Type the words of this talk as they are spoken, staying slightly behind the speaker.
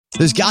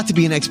There's got to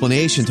be an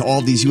explanation to all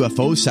of these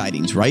UFO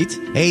sightings, right?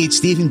 Hey, it's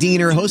Stephen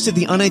Diener, host of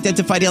the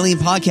Unidentified Alien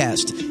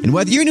Podcast. And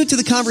whether you're new to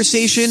the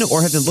conversation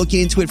or have been looking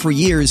into it for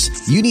years,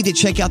 you need to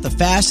check out the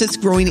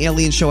fastest growing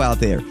alien show out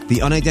there,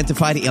 the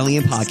Unidentified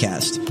Alien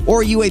Podcast,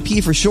 or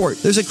UAP for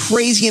short. There's a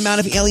crazy amount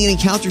of alien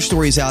encounter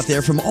stories out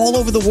there from all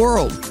over the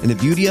world. And the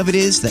beauty of it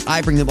is that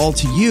I bring them all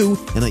to you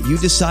and let you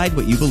decide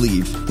what you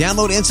believe.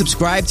 Download and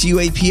subscribe to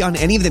UAP on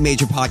any of the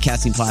major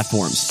podcasting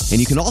platforms. And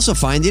you can also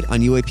find it on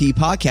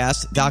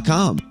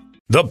UAPpodcast.com.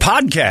 The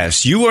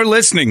podcast you are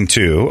listening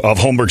to of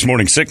Holmberg's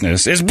Morning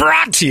Sickness is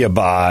brought to you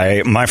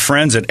by my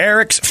friends at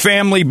Eric's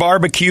Family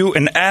Barbecue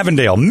in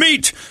Avondale.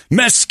 Meet,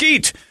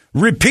 mesquite,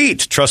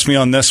 repeat. Trust me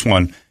on this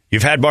one.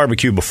 You've had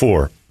barbecue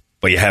before,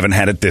 but you haven't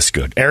had it this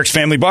good. Eric's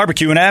Family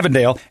Barbecue in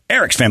Avondale,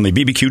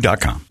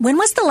 ericsfamilybbq.com. When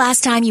was the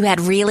last time you had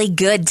really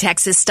good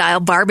Texas-style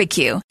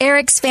barbecue?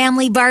 Eric's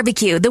Family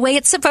Barbecue, the way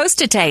it's supposed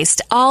to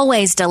taste.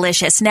 Always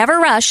delicious, never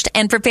rushed,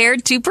 and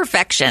prepared to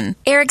perfection.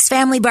 Eric's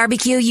Family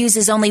Barbecue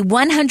uses only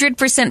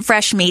 100%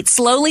 fresh meat,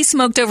 slowly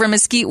smoked over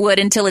mesquite wood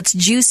until it's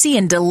juicy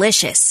and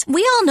delicious.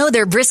 We all know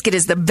their brisket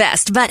is the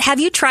best, but have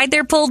you tried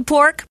their pulled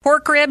pork,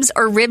 pork ribs,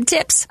 or rib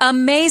tips?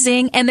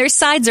 Amazing, and their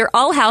sides are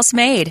all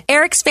house-made.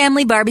 Eric's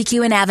Family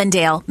Barbecue in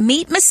Avondale.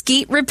 Meet,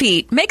 mesquite,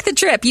 repeat. Make the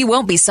trip. You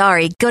won't be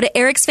sorry. Go to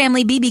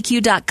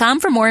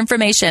ericsfamilybbq.com for more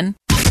information.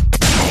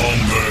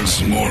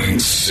 Holmberg's Morning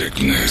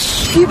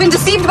Sickness. You've been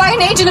deceived by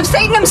an agent of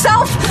Satan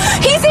himself.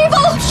 He's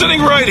evil.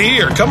 Sitting right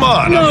here. Come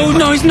on.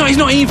 No, he's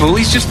not evil.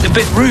 He's just a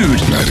bit rude.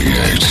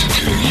 98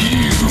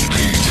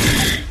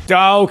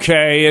 KUPD.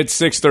 Okay, it's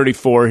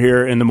 6:34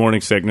 here in the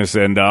Morning Sickness,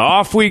 and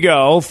off we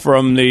go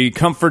from the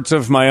comforts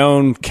of my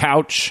own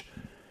couch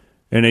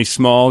in a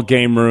small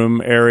game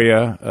room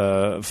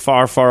area,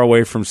 far, far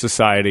away from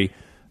society.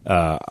 We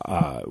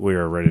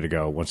are ready to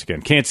go once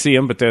again. Can't see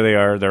them, but there they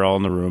are. They're all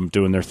in the room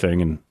doing their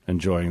thing and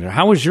enjoying their...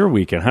 How was your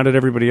weekend? How did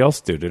everybody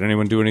else do? Did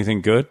anyone do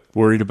anything good?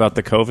 Worried about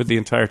the COVID the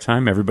entire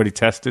time? Everybody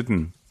tested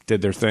and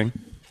did their thing?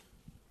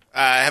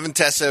 I haven't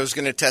tested. I was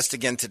going to test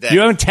again today.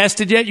 You haven't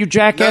tested yet, you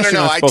jackass?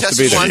 No. I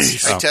tested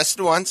once. Oh. I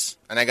tested once,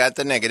 and I got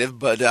the negative,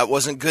 but that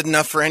wasn't good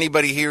enough for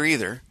anybody here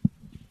either.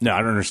 No,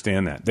 I don't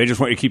understand that. They just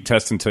want you to keep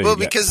testing until you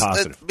get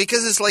positive.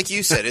 Because it's like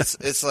you said.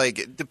 It's like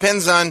it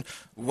depends on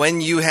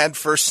when you had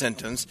first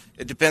symptoms.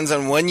 It depends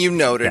on when you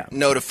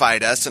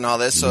notified us and all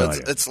this. So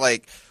it's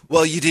like,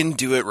 well, you didn't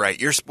do it right.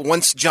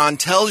 Once John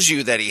tells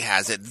you that he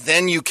has it,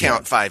 then you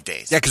count 5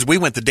 days. Yeah, because we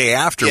went the day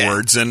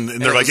afterwards, and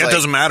they're like, it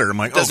doesn't matter. I'm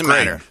like, doesn't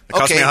great. matter. It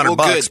cost me $100,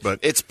 good. But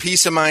it's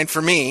peace of mind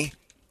for me.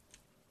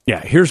 Yeah,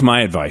 here's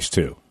my advice,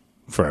 too,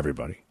 for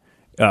everybody.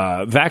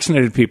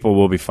 Vaccinated people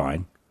will be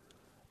fine.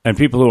 And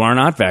people who are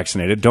not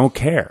vaccinated don't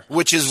care.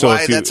 Which is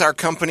why that's our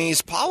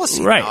company's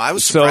policy. Right. Now. I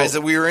was surprised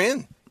that we were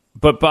in.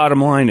 But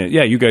bottom line is,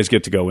 you guys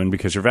get to go in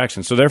because you're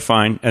vaccinated. So they're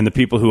fine. And the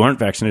people who aren't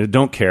vaccinated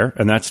don't care,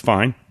 and that's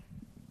fine.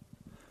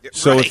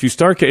 So if you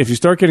start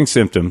getting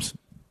symptoms,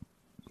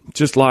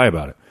 just lie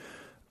about it.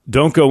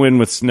 Don't go in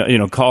with,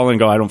 call and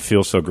go, I don't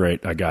feel so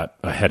great. I got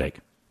a headache.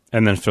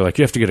 And then if they're like,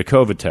 you have to get a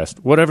COVID test.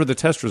 Whatever the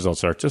test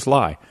results are, just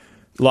lie.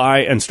 Lie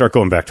and start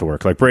going back to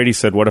work. Like Brady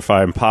said, what if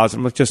I'm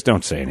positive? Like, just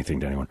don't say anything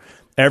to anyone.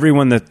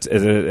 Everyone that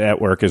at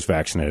work is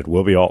vaccinated.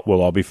 We'll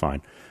all be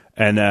fine.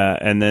 And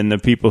then the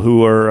people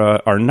who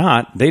are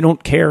not, they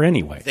don't care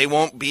anyway. They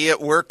won't be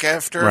at work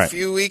after a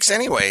few weeks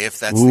anyway, if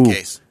that's the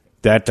case.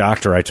 That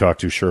doctor I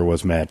talked to sure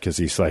was mad because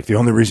he's like, the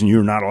only reason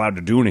you're not allowed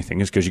to do anything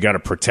is because you got to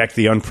protect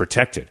the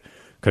unprotected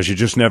because you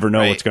just never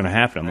know what's going to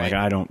happen. I'm like,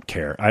 I don't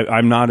care.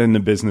 I'm not in the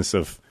business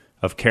of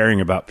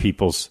caring about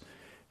people's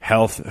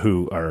health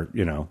who are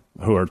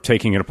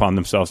taking it upon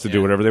themselves to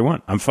do whatever they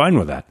want. I'm fine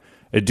with that.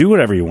 Do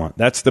whatever you want.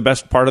 That's the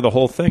best part of the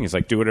whole thing. Is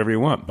like, do whatever you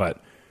want. But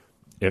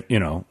if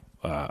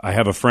I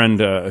have a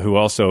friend who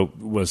also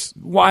was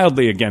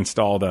wildly against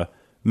all the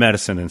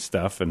medicine and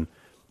stuff. And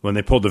when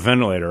they pulled the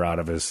ventilator out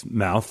of his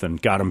mouth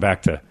and got him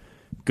back to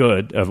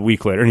good a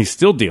week later, and he's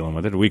still dealing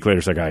with it. A week later,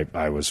 he's like,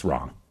 I was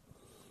wrong.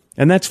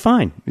 And that's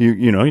fine.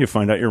 You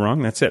find out you're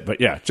wrong. That's it. But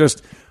yeah,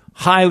 just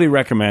highly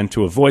recommend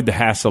to avoid the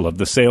hassle of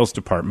the sales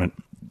department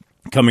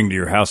coming to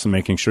your house and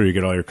making sure you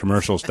get all your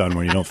commercials done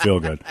when you don't feel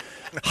good.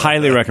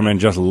 Highly recommend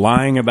just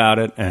lying about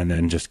it and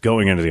then just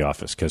going into the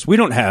office. Because we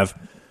don't have,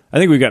 I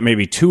think we've got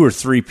maybe 2 or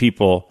 3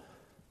 people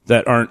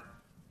that aren't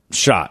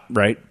shot,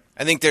 right?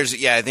 I think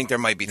there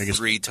might be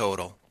 3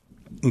 total.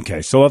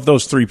 Okay, so of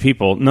those 3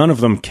 people, none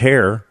of them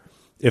care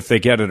if they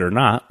get it or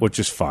not, which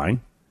is fine.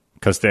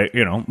 Because they,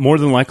 more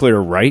than likely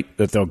are right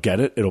that they'll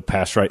get it. It'll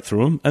pass right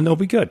through them, and they'll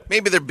be good.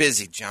 Maybe they're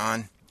busy,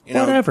 John.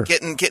 Whatever.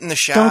 Getting the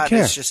shot. Don't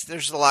care. It's just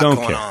there's a lot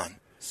going on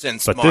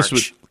since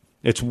March.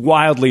 It's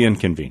wildly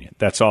inconvenient.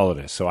 That's all it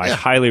is. So I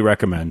highly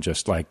recommend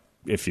just like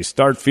if you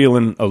start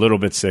feeling a little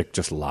bit sick,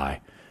 just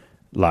lie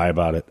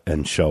about it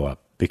and show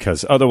up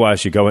because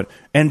otherwise you go in.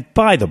 And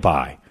by the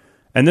by,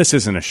 and this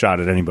isn't a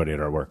shot at anybody at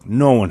our work.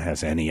 No one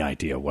has any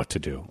idea what to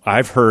do.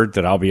 I've heard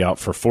that I'll be out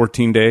for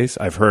 14 days.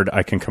 I've heard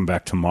I can come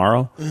back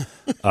tomorrow.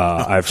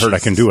 I've heard I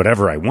can do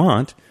whatever I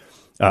want.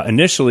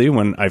 Initially,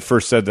 when I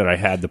first said that I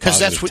had the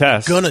positive test. Because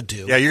that's what you're going to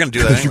do. Yeah, you're going to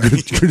do that anyway.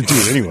 You're going to do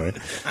it anyway.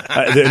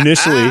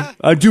 Initially,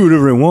 I do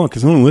whatever I want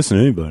because I don't listen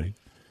to anybody.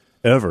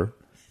 Ever.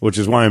 Which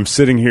is why I'm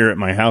sitting here at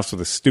my house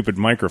with a stupid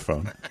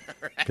microphone.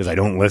 Because I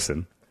don't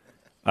listen.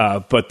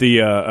 But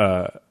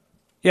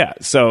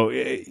so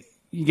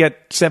you get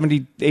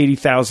 70,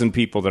 80,000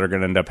 people that are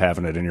going to end up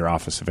having it in your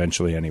office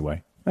eventually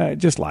anyway.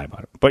 Just lie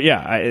about it. But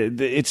yeah,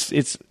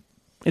 it's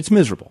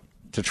miserable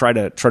to try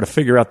to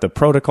figure out the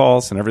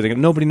protocols and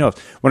everything. Nobody knows.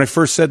 When I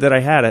first said that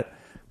I had it,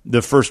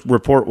 the first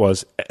report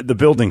was the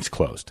building's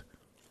closed.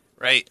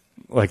 Right.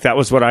 Like that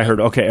was what I heard.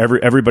 Okay,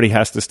 everybody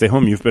has to stay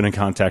home. You've been in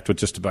contact with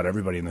just about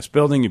everybody in this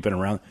building. You've been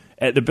around.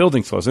 The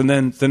building's closed. And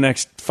then the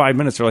next 5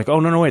 minutes, they're like, oh,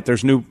 no, wait,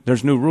 there's new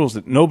rules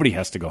that nobody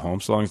has to go home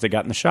so long as they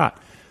gotten the shot.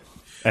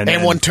 And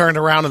everyone turned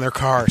around in their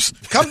cars.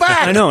 Come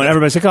back! I know, and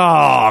everybody's like,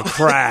 oh,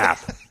 crap.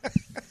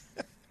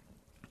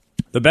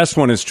 The best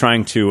one is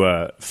trying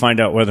to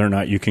find out whether or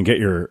not you can get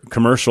your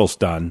commercials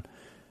done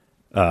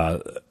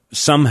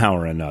somehow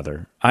or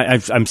another.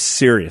 I'm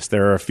serious.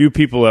 There are a few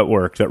people at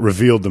work that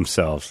revealed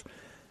themselves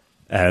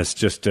as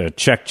just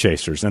check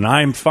chasers, and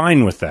I'm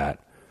fine with that.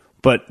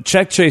 But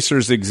check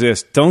chasers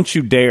exist. Don't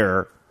you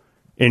dare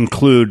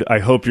include, I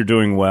hope you're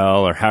doing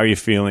well, or how are you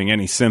feeling,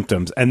 any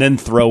symptoms, and then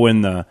throw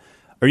in the,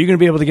 are you going to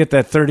be able to get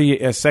that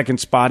 30-second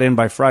spot in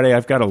by Friday?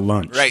 I've got a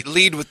lunch. Right,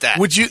 lead with that.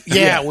 Would you?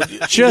 Yeah, would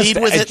you lead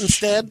with it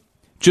instead?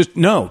 Just,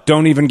 no,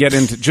 don't even get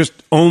into, just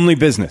only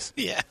business.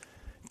 Yeah.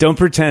 Don't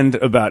pretend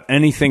about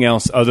anything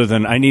else other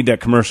than, I need that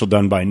commercial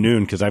done by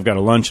noon because I've got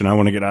a lunch and I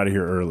want to get out of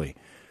here early.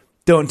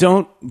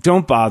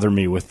 Don't bother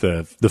me with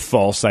the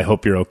false, I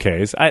hope you're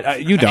okay.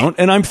 You don't,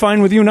 and I'm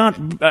fine with you not.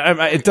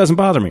 It doesn't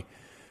bother me.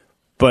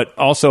 But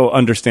also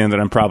understand that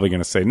I'm probably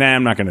going to say, nah,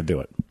 I'm not going to do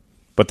it.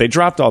 But they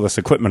dropped all this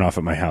equipment off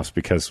at my house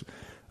because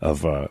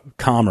of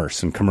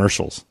commerce and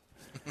commercials.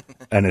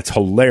 And it's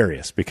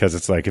hilarious because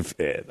it's like, if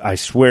I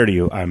swear to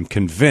you, I'm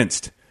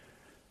convinced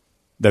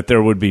that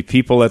there would be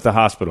people at the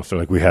hospital. So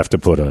like, we have to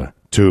put a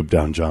tube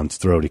down John's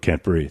throat. He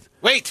can't breathe.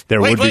 Wait,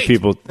 there would be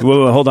people.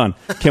 Well, hold on.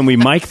 Can we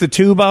mic the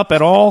tube up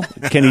at all?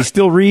 Can he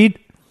still read?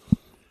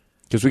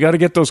 Because we got to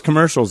get those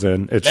commercials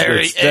in.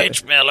 Larry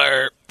H.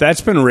 Miller.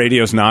 That's been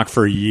radio's knock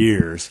for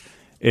years.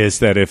 Is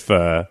that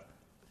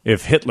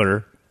if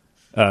Hitler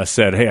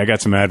said, "Hey, I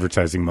got some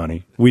advertising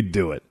money," we'd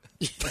do it.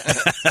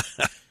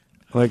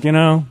 Like,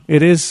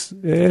 there's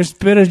a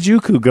bit of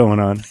juku going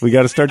on. We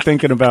got to start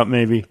thinking about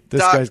maybe this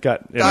guy's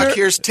got... Doc,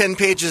 here's 10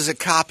 pages of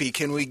copy.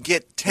 Can we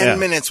get 10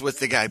 minutes with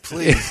the guy,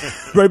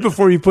 please? Right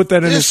before you put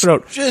that in his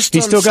throat. He's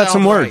still got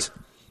some words.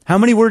 How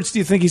many words do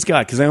you think he's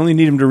got? Because I only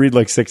need him to read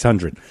like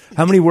 600.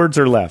 How many words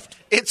are left?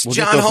 It's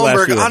John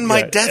Holmberg on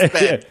my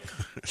deathbed.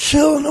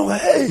 Chilling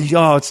away.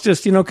 Oh, it's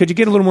just, could you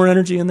get a little more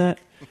energy in that?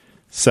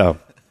 So,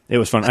 it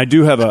was fun. I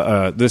do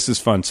have this is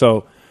fun.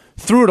 So...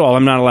 Through it all,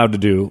 I'm not allowed to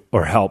do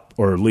or help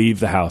or leave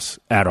the house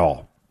at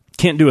all.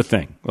 Can't do a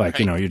thing. Like,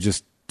 you're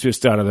just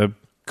out of the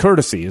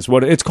courtesy is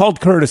what it's called,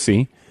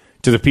 courtesy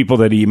to the people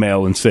that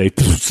email and say,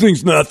 this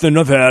thing's nothing,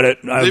 I've had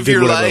it. Live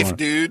your life,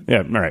 dude. Yeah,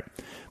 all right.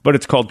 But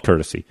it's called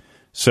courtesy.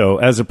 So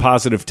as a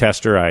positive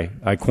tester,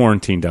 I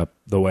quarantined up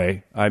the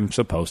way I'm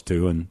supposed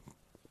to and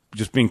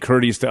just being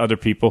courteous to other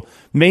people,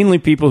 mainly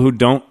people who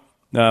don't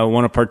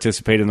want to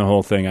participate in the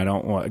whole thing.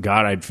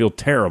 I'd feel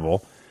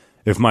terrible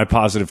if my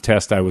positive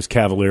test, I was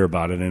cavalier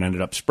about it and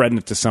ended up spreading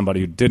it to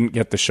somebody who didn't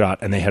get the shot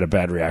and they had a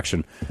bad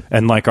reaction.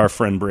 And like our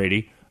friend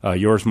Brady,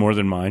 yours more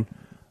than mine,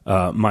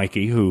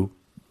 Mikey, who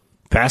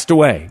passed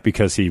away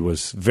because he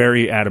was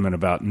very adamant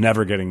about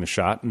never getting the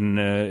shot, and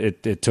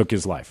it took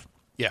his life.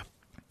 Yeah.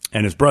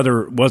 And his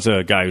brother was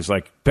a guy who's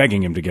like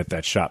begging him to get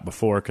that shot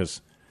before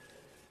because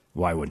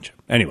why wouldn't you?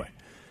 Anyway,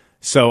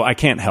 so I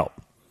can't help.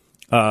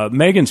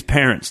 Megan's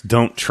parents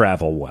don't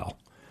travel well.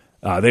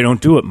 They don't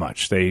do it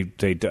much.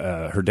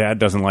 Her dad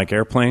doesn't like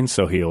airplanes,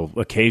 so he'll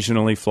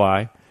occasionally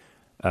fly,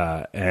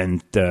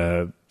 and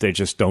they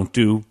just don't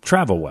do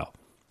travel well.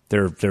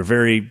 They're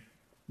very,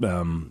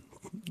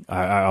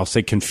 I'll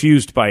say,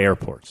 confused by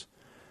airports,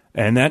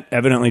 and that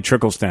evidently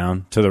trickles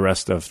down to the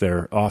rest of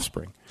their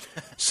offspring.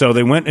 So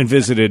they went and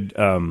visited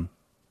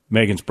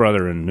Megan's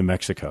brother in New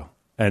Mexico,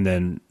 and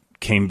then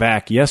came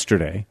back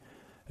yesterday.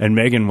 And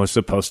Megan was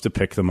supposed to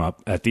pick them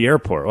up at the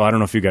airport. Well, I don't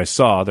know if you guys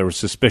saw, there were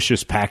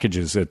suspicious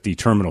packages at the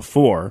Terminal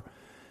 4,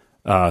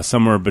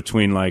 somewhere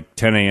between like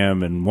 10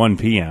 a.m. and 1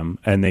 p.m.,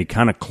 and they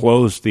kind of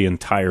closed the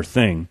entire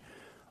thing.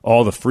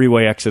 All the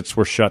freeway exits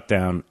were shut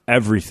down.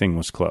 Everything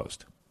was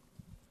closed.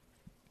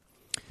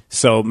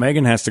 So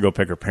Megan has to go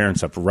pick her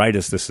parents up right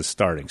as this is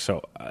starting.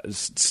 So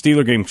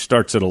Steeler game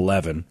starts at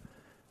 11.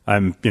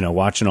 I'm,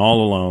 watching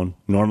all alone.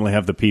 Normally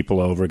have the people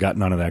over. Got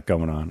none of that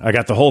going on. I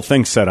got the whole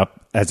thing set up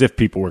as if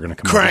people were going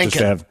to come over. Just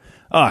to have,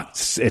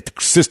 the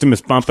system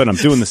is bumping. I'm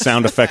doing the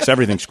sound effects.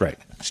 Everything's great.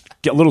 Just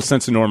get a little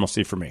sense of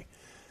normalcy for me.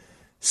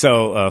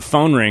 So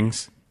phone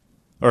rings.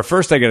 Or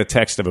first I get a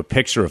text of a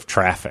picture of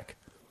traffic.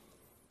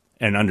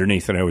 And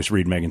underneath it, I always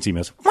read Megan's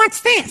emails.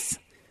 What's this?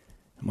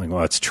 I'm like,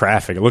 well, it's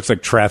traffic. It looks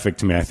like traffic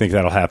to me. I think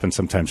that'll happen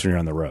sometimes when you're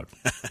on the road.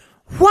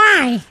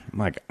 Why? I'm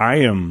like,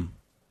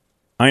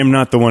 I am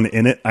not the one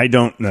in it. I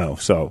don't know.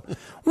 So,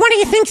 what do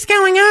you think's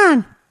going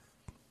on?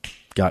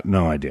 Got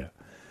no idea.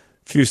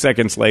 A few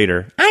seconds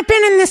later, I've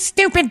been in this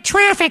stupid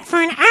traffic for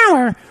an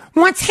hour.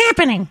 What's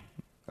happening?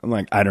 I'm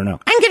like, I don't know.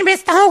 I'm going to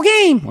miss the whole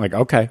game. I'm like,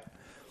 okay.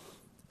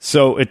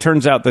 So it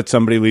turns out that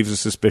somebody leaves a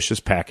suspicious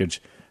package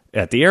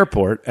at the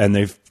airport, and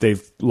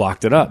they've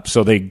locked it up.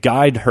 So they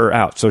guide her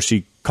out. So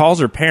she calls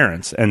her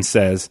parents and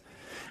says,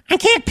 I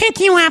can't pick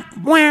you up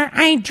where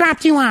I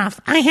dropped you off.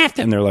 I have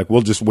to. And they're like,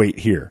 we'll just wait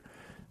here.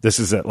 This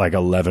is at like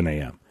 11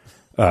 a.m.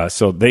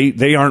 So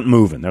they aren't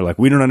moving. They're like,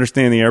 we don't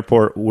understand the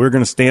airport. We're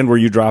going to stand where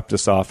you dropped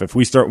us off. If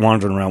we start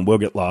wandering around, we'll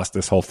get lost.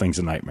 This whole thing's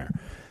a nightmare.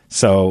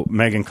 So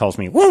Megan calls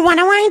me, well, what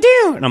do I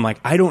do? And I'm like,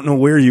 I don't know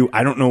where you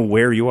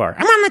are.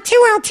 I'm on the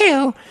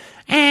 202.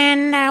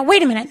 And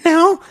wait a minute.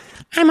 No,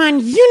 I'm on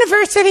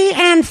University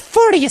and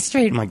 40th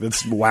Street. I'm like,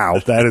 wow,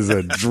 that is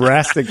a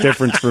drastic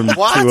difference from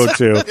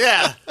 202.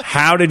 Yeah.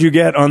 How did you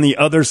get on the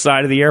other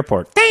side of the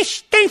airport? They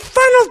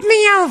funneled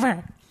me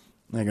over.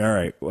 Like, all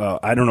right, well,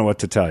 I don't know what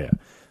to tell you.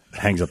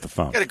 Hangs up the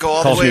phone. Got to go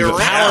all the way around.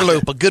 Power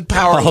loop, a good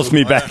power loop. Calls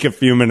me back a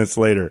few minutes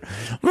later.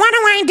 What do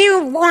I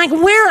do? Like,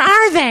 where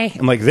are they?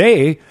 I'm like,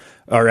 they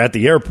are at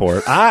the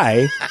airport.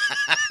 I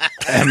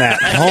am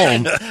at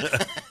home.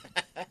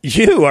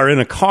 You are in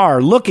a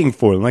car looking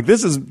for them. Like,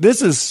 this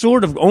is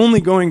sort of only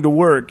going to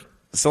work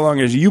so long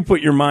as you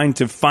put your mind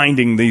to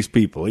finding these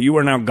people. You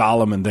are now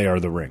Gollum and they are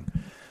the Ring.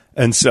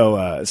 And so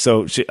now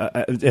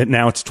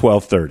it's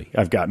 12:30.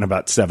 I've gotten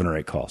about 7 or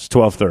 8 calls.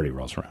 12:30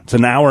 rolls around. It's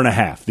an hour and a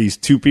half. These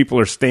two people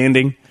are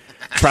standing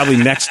probably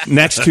next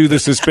to the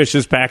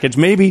suspicious package,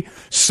 maybe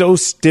so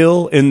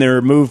still in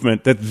their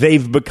movement that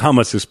they've become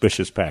a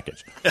suspicious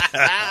package.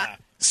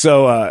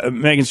 So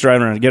Megan's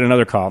driving around to get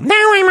another call.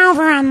 Now I'm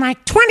over on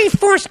like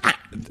 24th.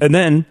 And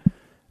then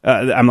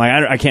I'm like,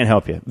 I can't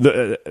help you.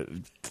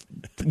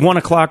 1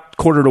 o'clock,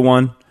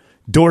 1:45,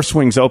 door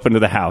swings open to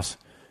the house.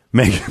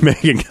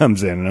 Megan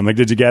comes in, and I'm like,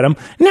 did you get him?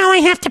 Now I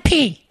have to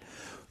pee.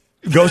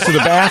 Goes to the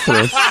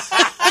bathroom.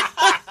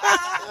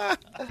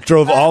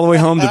 Drove all the way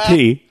home to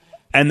pee.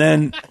 And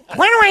then,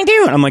 what do I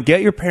do? And I'm like,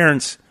 get your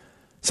parents.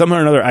 Somehow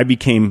or another, I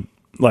became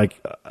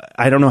like,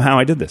 I don't know how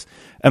I did this.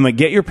 I'm like,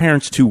 get your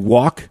parents to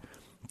walk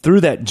through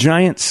that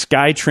giant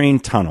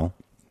SkyTrain tunnel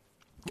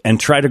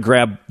and try to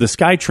grab the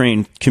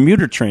SkyTrain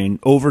commuter train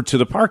over to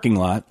the parking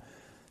lot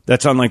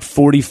that's on like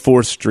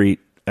 44th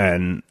Street.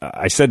 And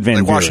I said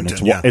Van Buren.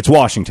 It's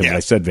Washington, but I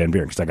said Van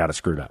Buren because I got it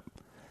screwed up.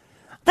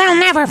 They'll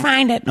never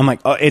find it. I'm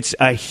like, oh, it's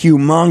a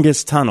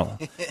humongous tunnel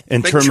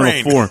in Terminal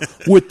 4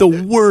 with the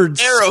word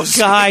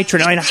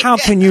SkyTrain. I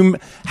mean,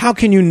 how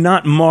can you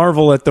not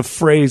marvel at the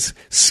phrase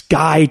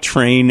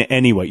SkyTrain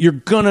anyway? You're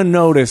gonna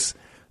notice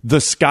the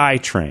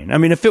SkyTrain. I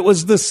mean, if it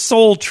was the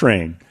Soul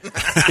Train,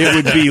 it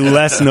would be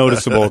less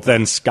noticeable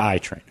than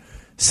SkyTrain.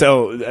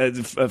 So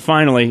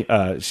finally,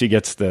 she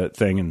gets the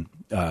thing and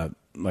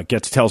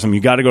tells him, you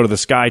got to go to the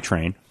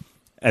SkyTrain.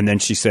 And then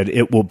she said,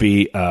 it will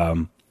be,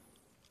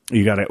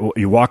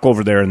 you walk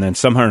over there and then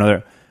somehow or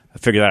another, I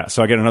figure that out.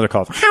 So I get another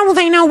call. How will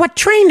they know what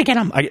train to get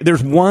them?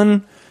 There's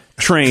one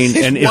train,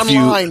 and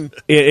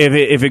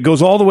if it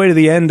goes all the way to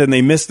the end and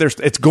they miss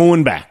it's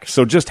going back.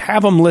 So just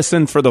have them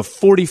listen for the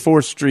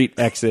 44th Street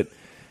exit.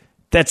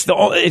 That's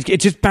it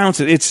just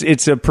bounces.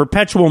 It's a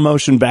perpetual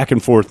motion back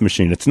and forth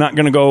machine. It's not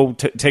going to go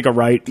take a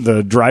right.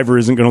 The driver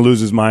isn't going to lose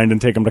his mind and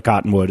take them to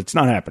Cottonwood. It's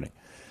not happening.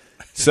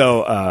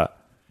 So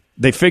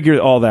they figured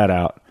all that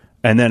out.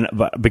 And then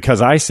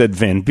because I said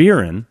Van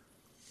Buren,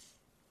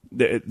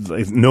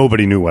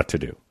 nobody knew what to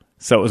do.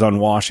 So it was on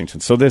Washington.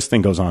 So this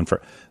thing goes on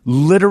for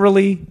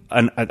literally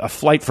a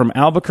flight from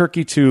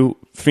Albuquerque to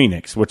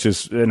Phoenix, which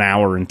is an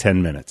hour and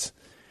 10 minutes.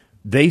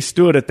 They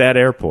stood at that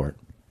airport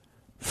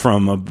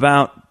from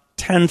about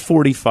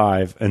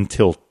 10:45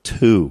 until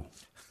 2.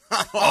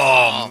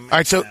 All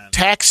right, so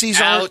taxis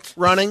aren't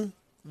running.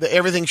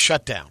 Everything's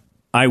shut down.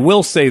 I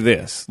will say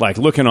this, like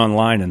looking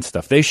online and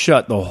stuff, they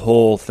shut the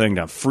whole thing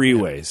down.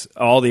 Freeways,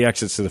 all the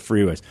exits to the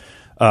freeways.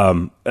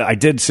 I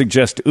did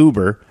suggest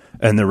Uber,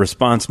 and the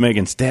response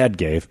Megan's dad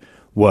gave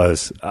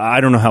was,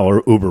 I don't know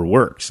how Uber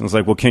works. And I was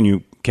like, well,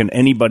 can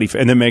anybody,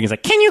 and then Megan's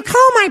like, can you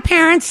call my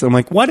parents? I'm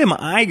like, what am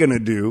I going to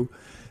do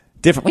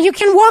different? Well, you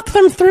can walk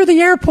them through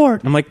the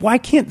airport. I'm like, why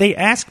can't they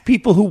ask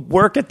people who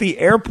work at the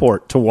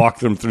airport to walk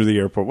them through the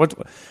airport?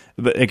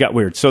 But it got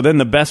weird. So then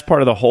the best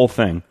part of the whole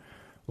thing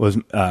was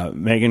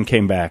Megan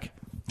came back.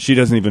 She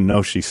doesn't even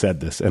know she said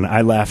this. And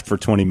I laughed for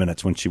 20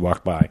 minutes when she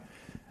walked by.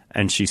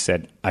 And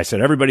I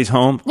said, everybody's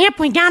home? Yep,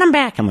 we got them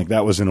back. I'm like,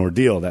 that was an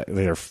ordeal. That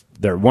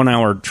their 1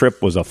 hour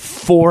trip was a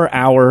 4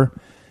 hour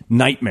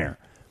nightmare.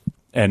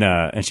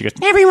 And she goes,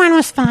 everyone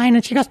was fine.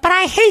 And she goes, but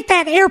I hate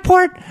that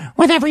airport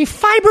with every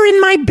fiber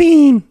in my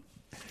bean.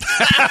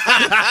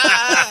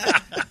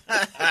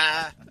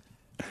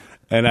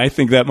 And I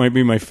think that might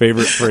be my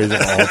favorite phrase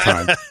of all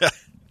time.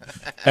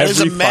 It is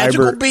a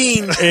magical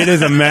bean. It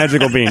is a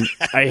magical bean.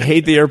 I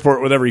hate the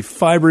airport with every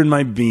fiber in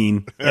my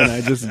bean.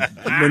 And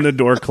then the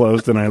door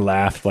closed and I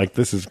laughed like,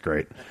 this is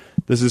great.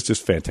 This is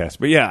just fantastic.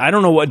 But yeah, I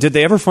don't know did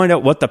they ever find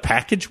out what the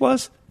package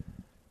was?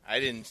 I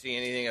didn't see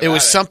anything about it. It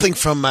was something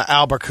from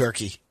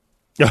Albuquerque.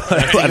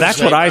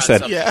 That's what I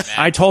said. Yeah.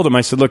 I told him,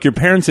 I said, look, your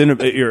parents,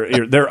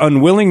 their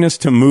unwillingness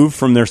to move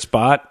from their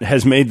spot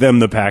has made them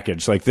the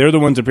package. Like, they're the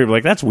ones that people are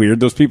like, that's weird.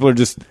 Those people are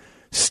just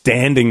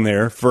standing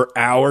there for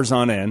hours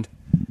on end.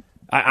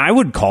 I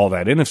would call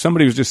that in. If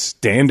somebody was just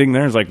standing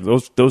there, it's like,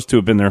 those two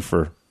have been there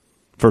for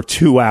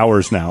 2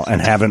 hours now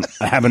and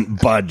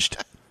haven't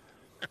budged.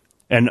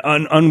 And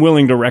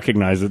unwilling to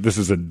recognize that this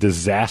is a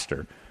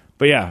disaster.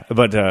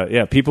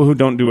 But people who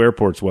don't do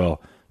airports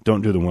well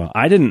don't do them well.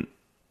 I didn't.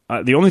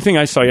 The only thing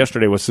I saw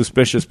yesterday was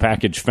suspicious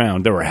package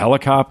found. There were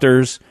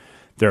helicopters.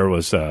 There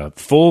was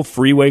full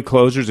freeway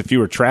closures. If you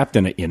were trapped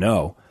in it,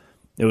 it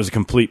was a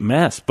complete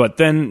mess. But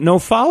then no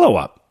follow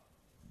up.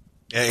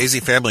 Yeah, AZ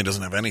Family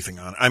doesn't have anything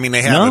on it. I mean,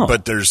 they have it,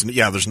 but there's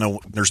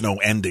no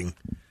ending.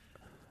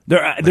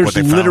 There's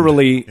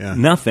literally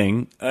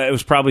nothing. It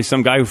was probably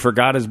some guy who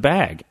forgot his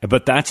bag.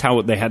 But that's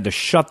how they had to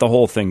shut the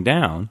whole thing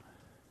down.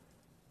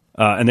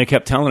 And they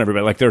kept telling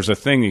everybody, like, there's a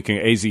thing you can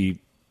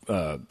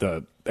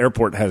the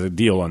airport has a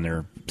deal on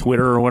their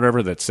Twitter or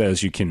whatever that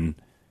says you can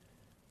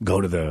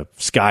go to the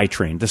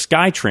SkyTrain. The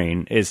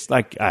SkyTrain is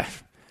like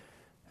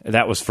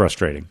that was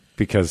frustrating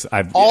because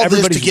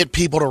everybody to get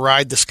people to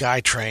ride the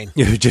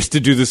SkyTrain. Just to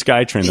do the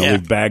SkyTrain, they'll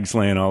leave bags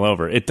laying all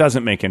over. It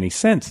doesn't make any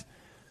sense.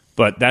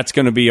 But that's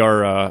going to be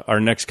our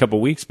next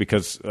couple weeks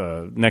because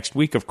next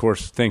week, of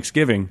course,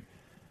 Thanksgiving,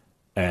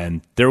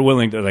 and they're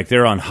willing to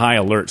they're on high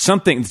alert.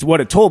 What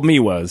it told me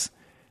was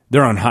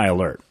they're on high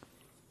alert.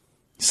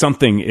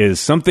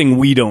 Something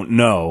we don't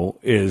know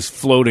is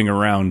floating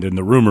around in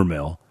the rumor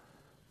mill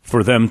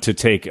for them to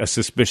take a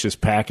suspicious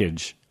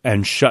package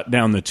and shut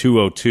down the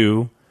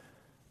 202,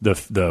 the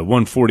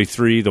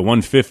 143, the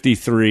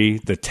 153,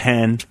 the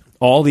 10,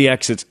 all the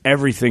exits,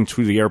 everything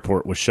through the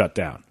airport was shut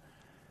down.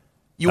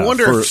 You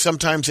wonder if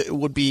sometimes it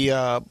would be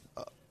a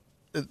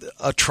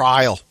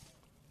trial,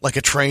 like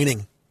a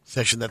training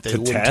session that they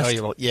wouldn't tell you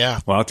about. Yeah.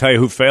 Well, I'll tell you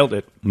who failed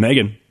it.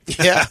 Megan.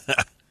 Yeah.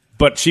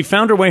 But she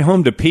found her way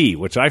home to pee,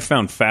 which I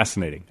found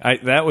fascinating.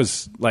 That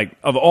was, like,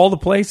 of all the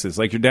places,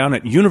 like you're down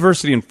at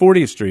University and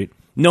 40th Street,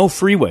 no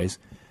freeways,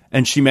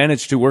 and she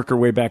managed to work her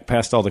way back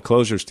past all the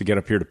closures to get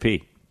up here to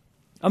pee.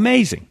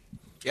 Amazing.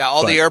 Yeah,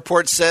 all the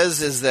airport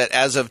says is that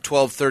as of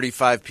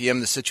 12:35 p.m.,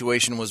 the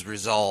situation was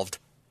resolved.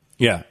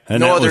 Yeah.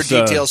 And no other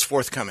details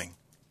forthcoming.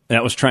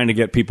 That was trying to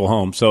get people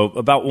home. So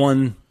about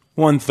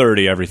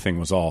 1:30, everything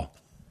was all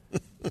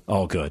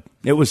good.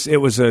 It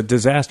was a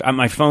disaster.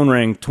 My phone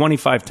rang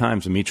 25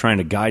 times of me trying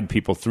to guide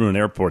people through an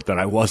airport that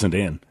I wasn't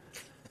in.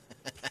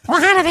 Well,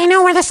 how do they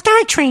know where the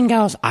SkyTrain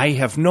goes? I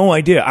have no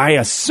idea. I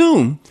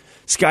assume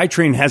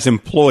SkyTrain has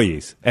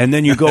employees, and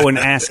then you go and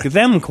ask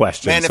them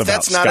questions. Man, if about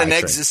that's not SkyTrain. an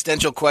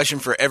existential question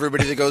for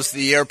everybody that goes to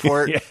the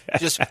airport,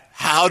 just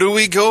how do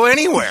we go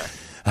anywhere?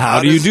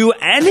 How do you do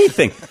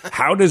anything?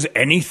 How does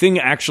anything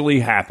actually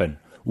happen?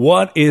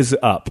 What is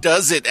up?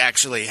 Does it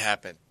actually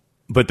happen?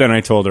 But then I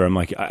told her, I'm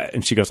like,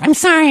 and she goes, I'm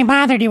sorry I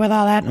bothered you with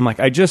all that. I'm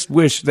like, I just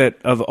wish that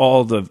of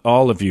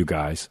all of you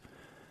guys,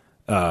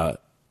 that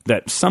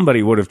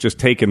somebody would have just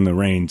taken the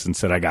reins and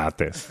said, I got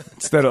this.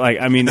 Instead of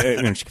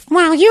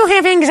well, you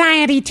have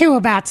anxiety too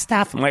about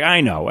stuff. I'm like,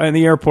 I know. And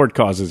the airport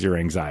causes your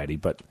anxiety,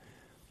 but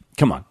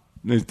come on.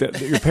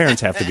 Your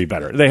parents have to be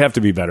better. They have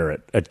to be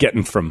better at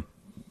getting from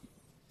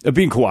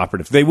being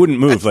cooperative. They wouldn't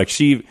move. Like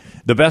the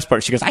best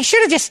part, she goes, I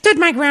should have just stood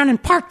my ground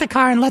and parked the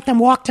car and let them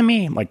walk to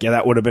me. I'm like, yeah,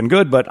 that would have been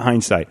good, but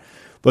hindsight.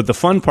 But the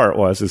fun part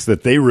is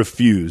that they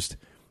refused.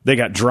 They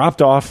got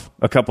dropped off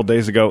a couple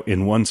days ago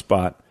in one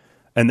spot,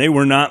 and they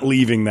were not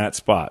leaving that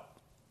spot.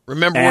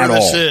 Remember where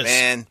this is.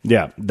 Man.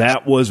 Yeah,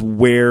 that was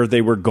where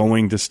they were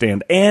going to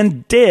stand,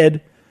 and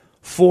did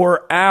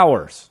for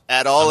hours.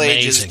 At all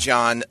ages,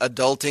 John,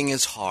 adulting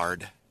is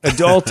hard.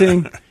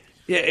 Adulting...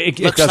 It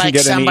looks doesn't like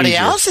get somebody any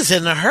else is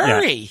in a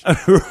hurry.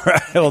 Yeah.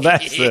 Right. Well,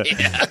 that's it.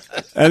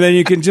 And then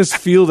you can just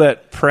feel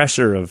that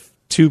pressure of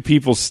two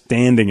people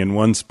standing in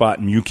one spot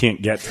and you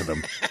can't get to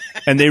them.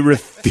 And they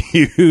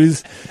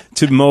refuse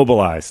to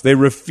mobilize. They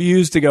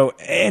refuse to go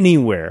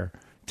anywhere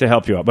to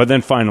help you out. But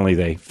then finally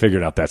they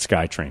figured out that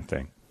SkyTrain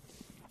thing.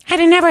 I'd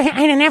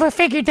have never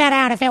figured that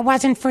out if it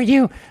wasn't for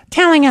you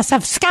telling us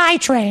of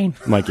SkyTrain.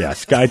 I'm like, yeah,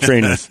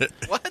 SkyTrain is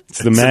it's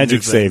the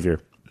magic savior.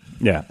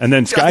 Yeah, and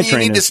then SkyTrain. You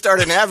need to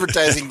start an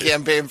advertising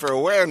campaign for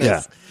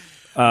awareness.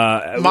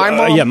 Yeah.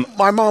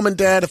 My mom and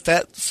dad, if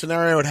that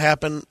scenario had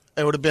happened,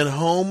 I would have been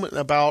home in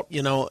about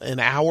an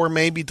hour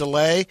maybe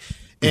delay,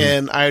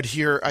 and I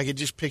could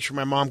just picture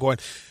my mom going,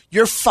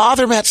 "Your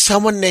father met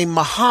someone named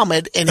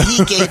Muhammad, and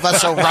he gave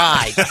us a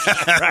ride."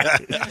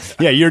 Right.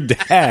 Yeah, your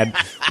dad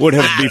would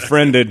have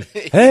befriended.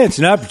 Hey, it's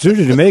an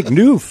opportunity to make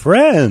new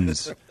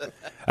friends.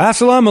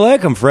 Assalamu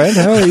alaikum, friend.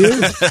 How are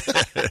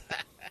you?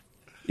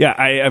 Yeah,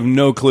 I have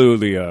no clue.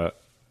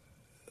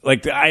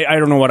 I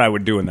don't know what I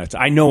would do in that.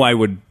 I know I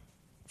would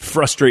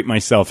frustrate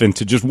myself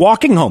into just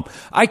walking home.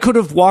 I could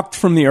have walked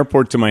from the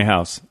airport to my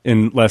house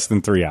in less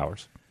than 3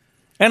 hours,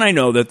 and I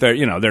know that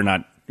they're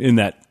not in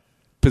that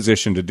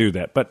position to do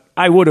that. But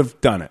I would have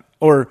done it,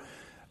 or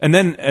And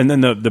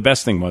then the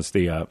best thing was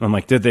I'm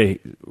like,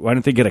 why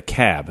don't they get a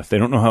cab? If they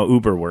don't know how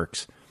Uber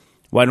works,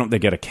 why don't they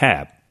get a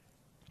cab?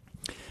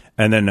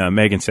 And then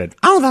Megan said,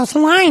 oh, those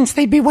lines,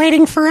 they'd be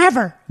waiting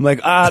forever. I'm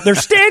like, they're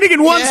standing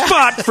in one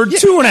spot for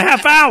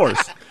 2.5 hours.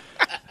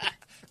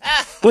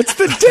 What's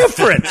the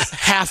difference?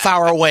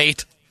 Half-hour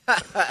wait.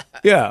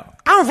 Yeah.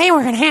 Oh, they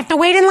were going to have to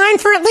wait in line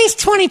for at least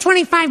 20,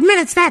 25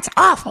 minutes. That's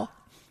awful.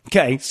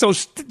 Okay, so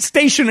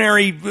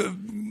stationary,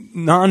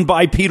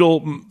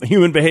 non-bipedal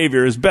human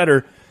behavior is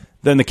better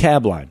than the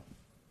cab line.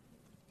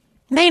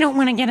 They don't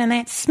want to get in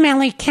that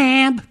smelly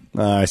cab.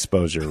 I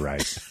suppose you're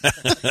right.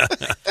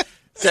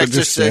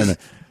 Texter says,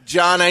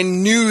 John, I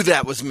knew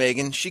that was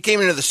Megan. She came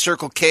into the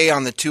Circle K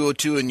on the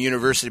 202 in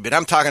University, but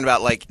I'm talking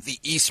about like the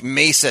East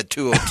Mesa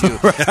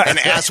 202 right. And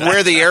asked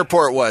where the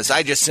airport was.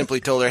 I just simply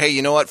told her, hey,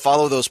 you know what?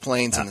 Follow those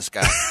planes in the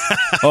sky.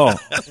 Oh,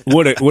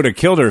 would have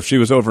killed her if she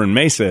was over in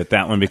Mesa at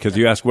that one, because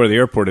you asked where the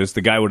airport is.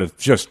 The guy would have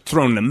just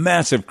thrown a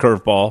massive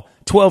curveball,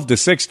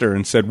 12-6 her,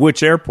 and said,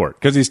 which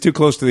airport? Because he's too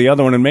close to the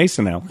other one in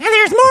Mesa now. And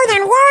there's more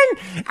than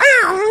one?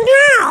 Oh,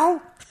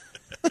 no.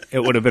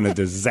 It would have been a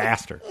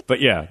disaster. But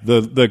yeah,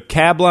 the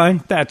cab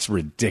line, that's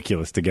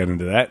ridiculous to get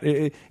into that.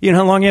 You know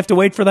how long you have to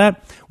wait for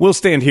that? We'll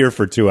stand here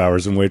for 2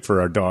 hours and wait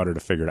for our daughter to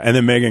figure it out. And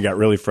then Megan got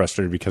really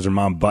frustrated because her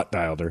mom butt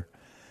dialed her.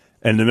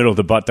 And in the middle of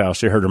the butt dial,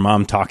 she heard her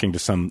mom talking to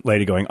some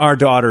lady going, our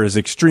daughter is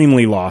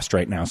extremely lost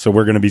right now, so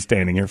we're going to be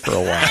standing here for a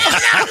while.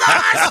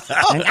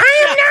 I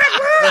am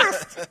not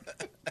lost.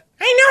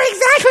 I know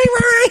exactly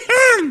where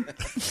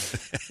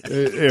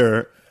I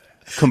am.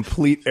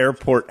 Complete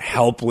airport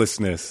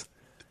helplessness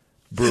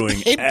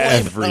brewing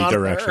every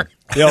direction.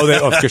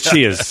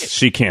 Because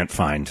she can't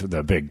find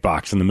the big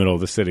box in the middle of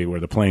the city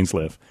where the planes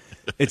live.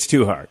 It's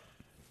too hard.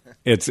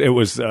 It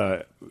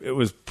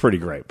was pretty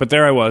great. But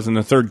there I was, and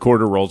the third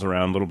quarter rolls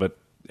around a little bit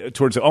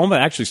towards it.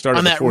 That actually started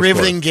on that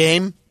riveting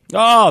game.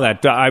 Oh,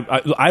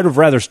 I'd have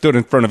rather stood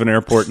in front of an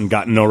airport and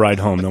gotten no ride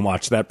home than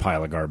watch that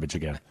pile of garbage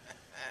again.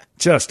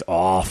 Just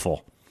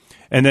awful.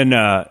 And then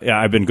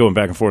I've been going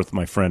back and forth with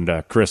my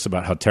friend Chris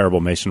about how terrible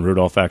Mason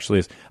Rudolph actually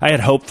is. I had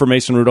hope for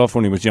Mason Rudolph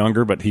when he was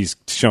younger, but he's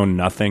shown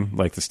nothing.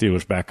 Like the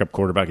Steelers' backup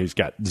quarterback, he's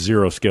got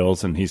zero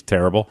skills, and he's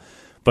terrible.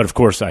 But, of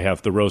course, I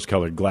have the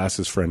rose-colored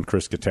glasses friend,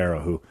 Chris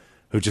Guttero,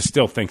 who just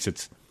still thinks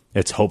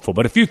it's hopeful.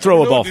 But if you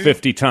throw a ball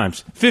 50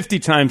 times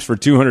for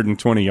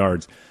 220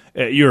 yards,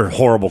 you're a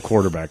horrible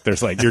quarterback.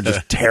 You're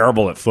just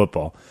terrible at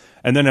football.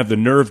 And then have the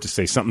nerve to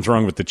say something's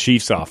wrong with the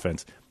Chiefs'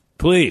 offense.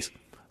 Please.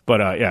 But,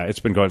 it's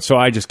been going. So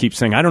I just keep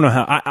saying, I don't know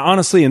how.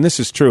 Honestly, and this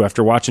is true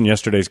after watching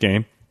yesterday's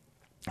game,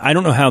 I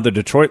don't know how the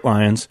Detroit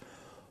Lions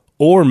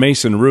or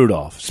Mason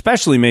Rudolph,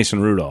 especially Mason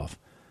Rudolph,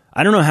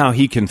 I don't know how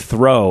he can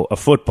throw a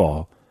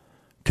football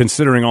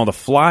considering all the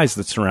flies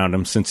that surround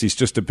him, since he's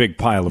just a big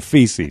pile of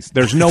feces.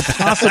 There's no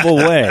possible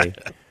way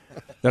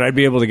that I'd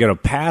be able to get a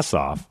pass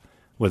off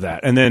with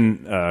that. And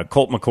then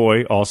Colt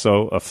McCoy,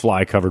 also a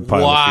fly-covered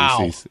pile of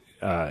feces.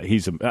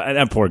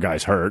 That poor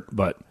guy's hurt,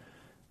 but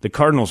the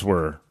Cardinals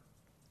were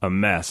a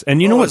mess.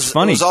 And you know what's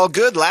funny? It was all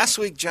good last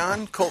week,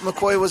 John. Colt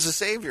McCoy was a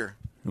savior.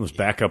 It was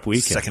backup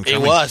weekend.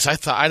 It was.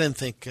 I didn't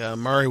think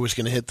Murray was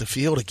going to hit the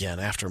field again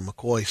after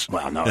McCoy's.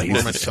 Well, no,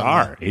 he's the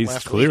star. He's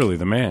clearly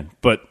the man.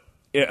 But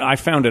I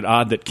found it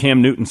odd that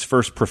Cam Newton's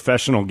first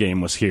professional game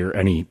was here,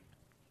 and he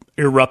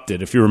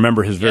erupted. If you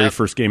remember, his very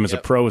first game as a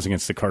pro was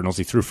against the Cardinals.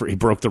 He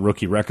broke the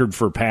rookie record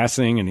for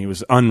passing, and he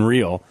was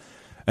unreal.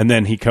 And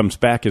then he comes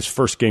back. His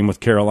first game with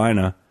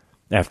Carolina,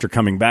 after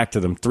coming back to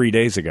them 3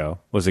 days ago,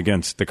 was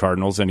against the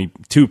Cardinals, and he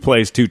 2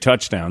 plays, 2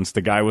 touchdowns.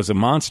 The guy was a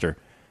monster.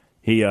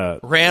 He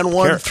ran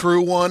one,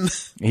 threw one.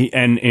 He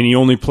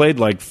only played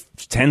like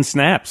 10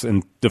 snaps,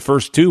 and the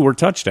first 2 were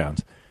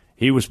touchdowns.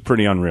 He was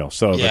pretty unreal.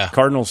 So the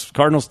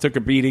Cardinals took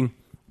a beating.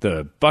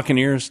 The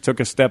Buccaneers took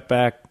a step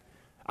back.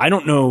 I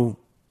don't know.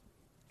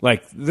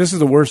 Like, this is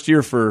the worst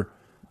year for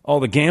all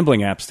the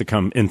gambling apps to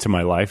come into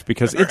my life,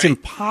 because it's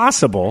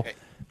impossible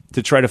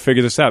to try to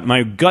figure this out.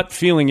 My gut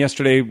feeling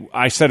yesterday,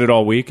 I said it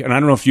all week, and I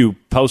don't know if you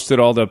posted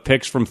all the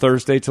picks from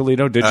Thursday,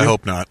 Toledo, did you? I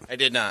hope not. I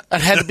did not.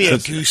 It had to be a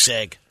goose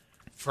egg.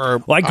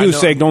 I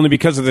goose-egged only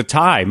because of the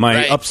tie.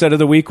 My upset of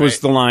the week was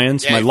the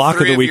Lions. My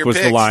lock of the week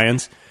was the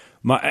Lions.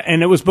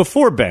 And it was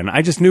before Ben.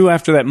 I just knew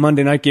after that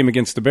Monday night game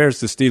against the Bears,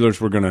 the Steelers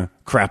were going to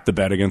crap the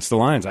bed against the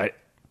Lions.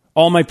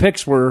 All my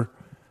picks were,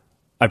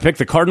 I picked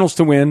the Cardinals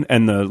to win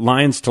and the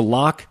Lions to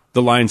lock,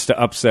 the Lions to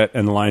upset,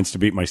 and the Lions to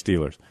beat my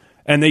Steelers.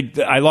 And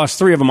I lost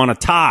 3 of them on a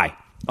tie,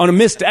 on a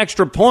missed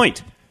extra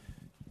point.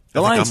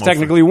 The Lions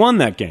technically won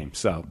that game.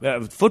 So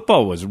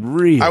football was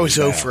really I was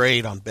bad. 0 for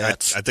 8 on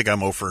bets. I think I'm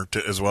 0 for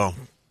as well.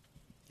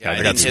 Yeah, I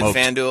didn't hit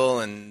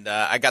FanDuel, and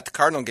I got the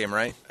Cardinal game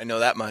right. I know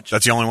that much.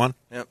 That's the only one?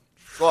 Yep.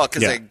 Well,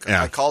 because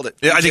I called it.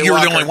 Yeah, I think you were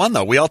the only one,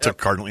 though. We all took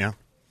Cardinal,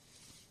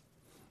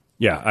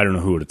 Yeah, I don't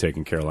know who would have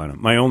taken Carolina.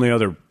 My only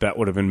other bet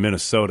would have been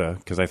Minnesota,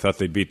 because I thought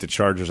they'd beat the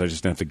Chargers. I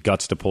just didn't have the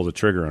guts to pull the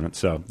trigger on it.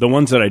 So the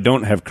ones that I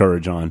don't have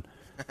courage on,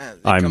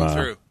 come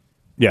through.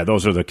 Yeah,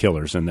 those are the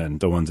killers, and then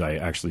the ones I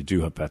actually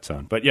do have bets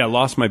on. But yeah,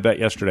 lost my bet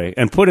yesterday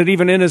and put it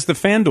even in as the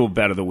FanDuel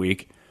bet of the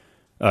week.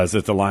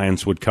 that the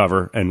Lions would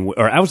cover, or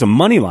that was a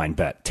money line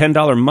bet,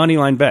 $10 money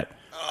line bet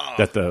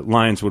that the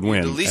Lions would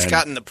win. At least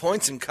gotten the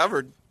points and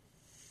covered.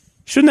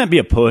 Shouldn't that be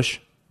a push?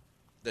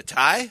 The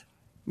tie?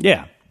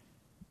 Yeah.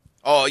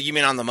 Oh, you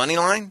mean on the money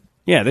line?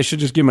 Yeah, they should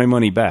just give my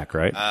money back,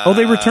 right?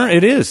 They return.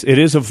 It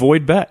is a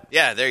void bet.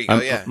 Yeah, there you go.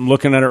 I'm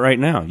looking at it right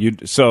now.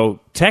 So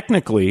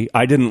technically,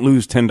 I didn't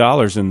lose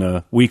 $10 in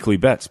the weekly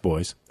bets,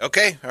 boys.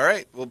 Okay, all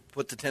right. We'll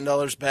put the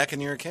 $10 back in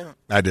your account.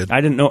 I did.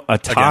 I didn't know a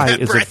tie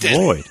is a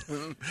void.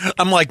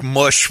 I'm like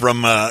Mush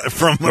from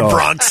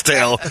Bronx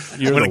Tale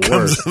when it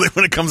comes to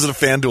the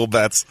FanDuel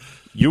bets.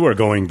 You are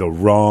going the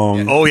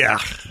wrong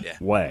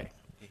way.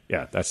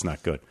 Yeah, that's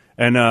not good.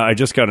 And I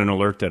just got an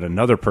alert that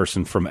another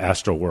person from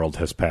Astroworld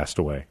has passed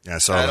away. Yeah, I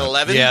saw At that.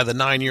 11? Yeah, the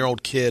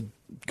 9-year-old kid.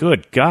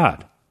 Good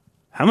God.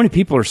 How many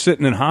people are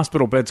sitting in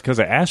hospital beds because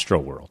of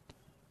Astroworld?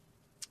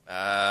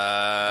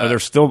 Are there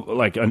still,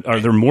 are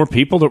there more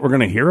people that we're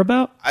going to hear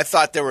about? I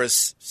thought there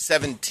was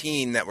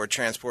 17 that were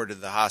transported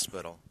to the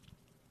hospital.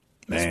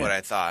 That's what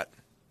I thought.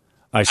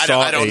 I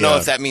don't know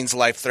if that means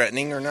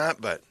life-threatening or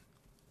not, but...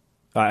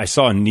 I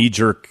saw a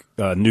knee-jerk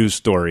news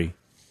story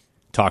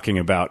talking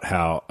about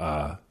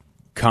how...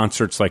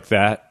 concerts like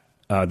that,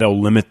 they'll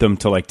limit them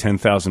to like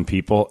 10,000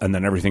 people, and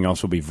then everything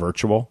else will be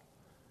virtual.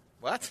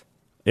 What?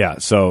 Yeah,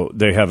 so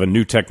they have a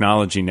new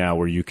technology now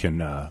where you can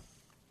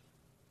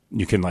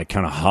like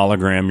kind of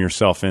hologram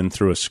yourself in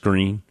through a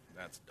screen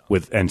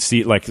and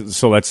see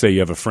so. Let's say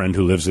you have a friend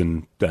who lives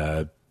in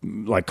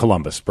like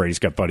Columbus. Brady's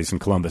got buddies in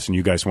Columbus, and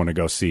you guys want to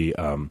go see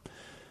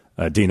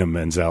Dina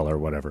Menzel or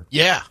whatever.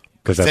 Yeah.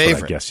 Because that's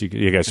what I guess.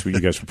 You guys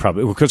would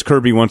probably... Because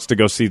Kirby wants to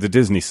go see the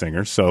Disney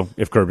singer, so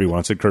if Kirby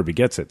wants it, Kirby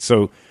gets it.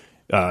 So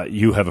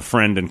you have a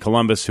friend in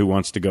Columbus who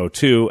wants to go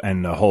too,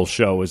 and the whole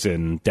show is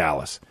in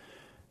Dallas,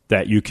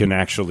 that you can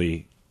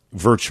actually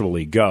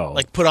virtually go.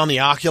 Like put on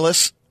the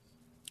Oculus?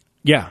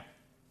 Yeah,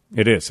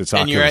 it is. It's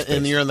Oculus.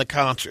 And you're in the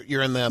concert.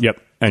 You're in the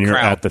Yep, and you're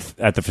crowd.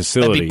 at the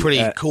facility. That'd be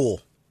pretty cool.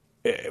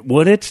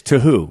 Would it? To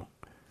who?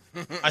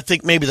 I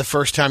think maybe the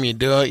first time you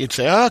do it, you'd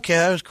say, oh, okay,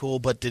 that was cool,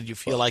 but did you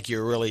feel like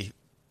you're really...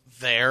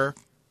 there.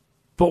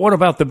 But what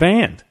about the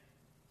band?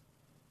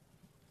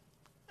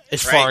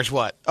 As far as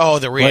what? Oh,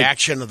 the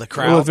reaction of the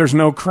crowd? Well, if there's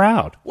no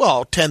crowd.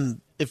 Well,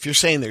 if you're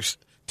saying there's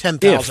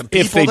 10,000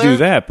 people if they there? do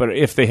that, but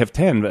if they have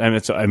 10,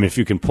 if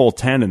you can pull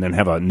 10 and then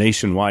have a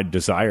nationwide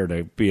desire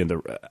to be in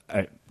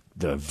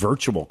the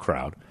virtual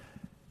crowd,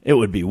 it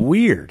would be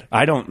weird.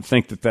 I don't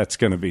think that's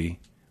going to be...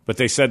 But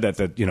they said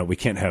that we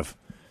can't have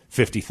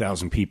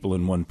 50,000 people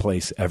in one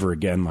place ever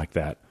again like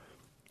that.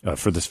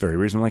 For this very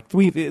reason,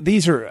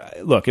 these are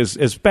look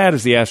as bad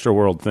as the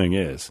Astroworld thing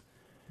is,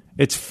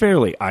 it's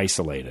fairly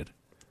isolated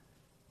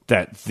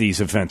that these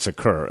events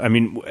occur. I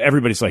mean,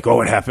 everybody's like,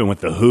 "Oh, it happened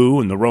with the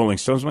Who and the Rolling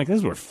Stones." I'm like,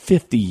 "These were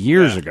 50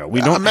 years ago." We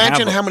don't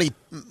imagine how many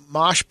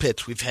mosh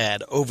pits we've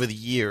had over the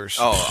years.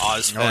 Oh,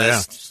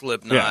 Ozfest,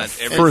 Slipknot,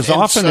 for as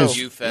often as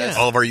U-Fest.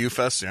 All of our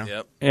U-Fests,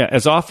 yeah. Yep.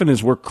 As often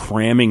as we're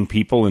cramming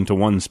people into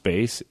one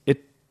space,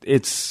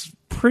 it's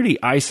pretty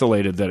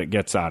isolated that it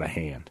gets out of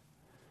hand.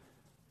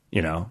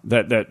 You know,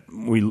 that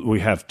we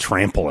have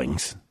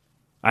tramplings.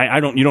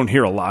 You don't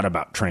hear a lot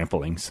about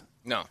tramplings.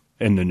 No.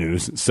 In the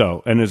news.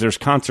 So, and there's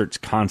concerts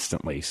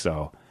constantly.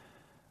 So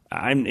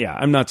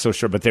I'm not so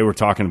sure, but they were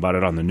talking about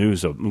it on the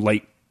news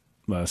late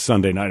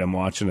Sunday night. I'm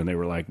watching and they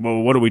were like,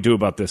 well, what do we do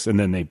about this? And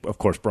then they of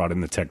course brought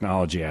in the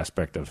technology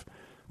aspect of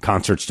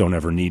concerts don't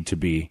ever need to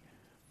be,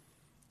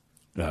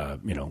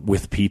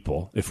 with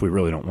people if we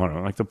really don't want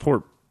to, like the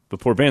poor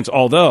bands.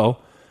 Although,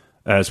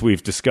 as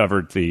we've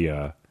discovered,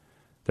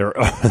 there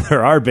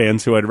are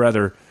bands who I'd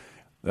rather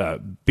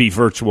be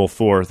virtual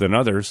for than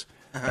others,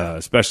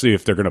 especially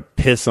if they're going to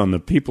piss on the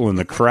people in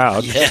the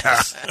crowd.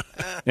 Yes.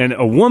 And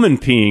a woman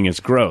peeing is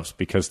gross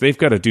because they've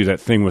got to do that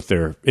thing with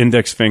their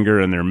index finger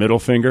and their middle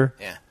finger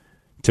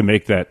to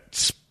make that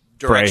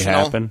spray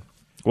happen.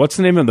 What's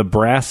the name of the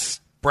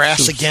Brass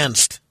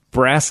Against?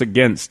 Brass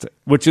Against,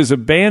 which is a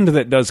band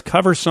that does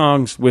cover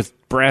songs with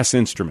brass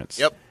instruments.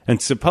 Yep.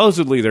 And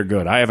supposedly they're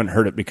good. I haven't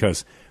heard it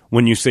because...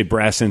 When you say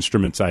brass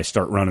instruments, I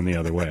start running the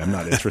other way. I'm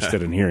not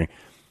interested in hearing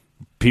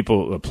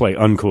people play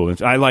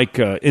uncool. I like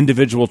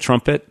individual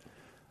trumpet.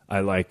 I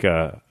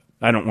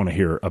don't want to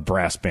hear a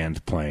brass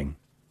band playing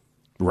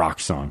rock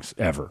songs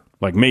ever.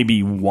 Like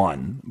maybe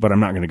one, but I'm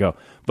not going to go.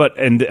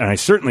 And I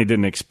certainly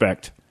didn't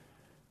expect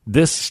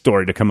this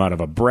story to come out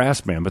of a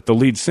brass band. But the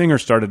lead singer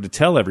started to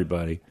tell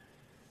everybody,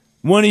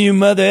 one of you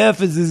mother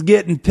effers is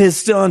getting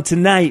pissed on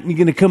tonight, and you're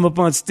going to come up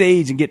on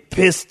stage and get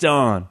pissed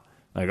on.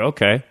 Like,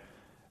 okay.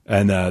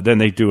 And then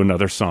they do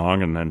another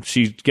song, and then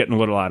she's getting a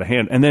little out of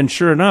hand. And then,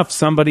 sure enough,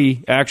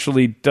 somebody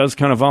actually does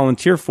kind of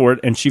volunteer for it,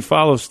 and she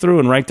follows through,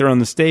 and right there on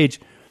the stage,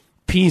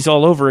 pees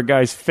all over a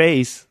guy's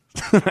face.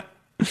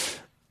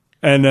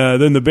 And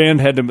then the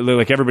band had to,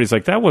 like, everybody's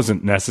like, that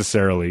wasn't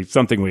necessarily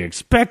something we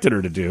expected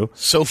her to do.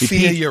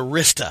 Sophia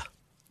Urista.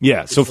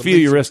 Yeah, Sophia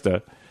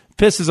Urista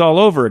pisses all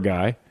over a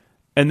guy,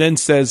 and then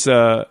says,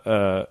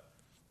 good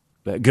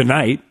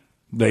night.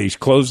 They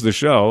close the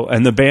show,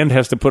 and the band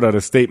has to put out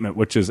a statement,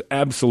 which is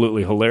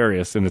absolutely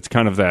hilarious, and it's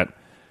kind of that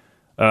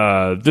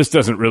This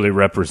doesn't really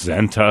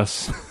represent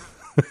us.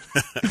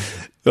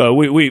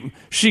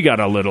 She got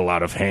a little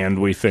out of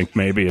hand, we think,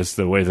 maybe, is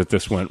the way that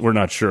this went. We're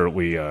not sure.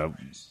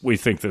 We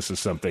think this is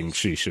something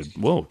she should...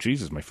 Whoa,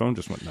 Jesus, my phone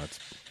just went nuts.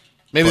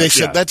 Maybe they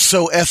said, that's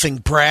so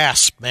effing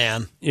brass,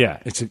 man. Yeah,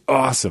 it's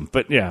awesome.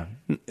 But, yeah,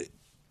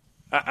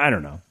 I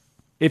don't know.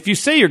 If you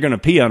say you're going to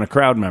pee on a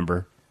crowd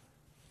member...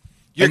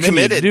 You're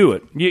committed. You do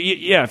it.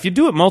 If you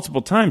do it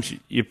multiple times,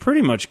 you're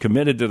pretty much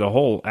committed to the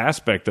whole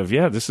aspect of,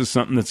 this is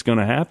something that's going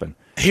to happen.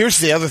 Here's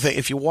the other thing.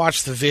 If you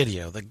watch the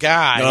video, the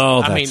guy,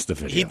 the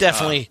video. He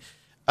definitely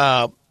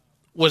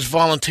was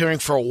volunteering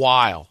for a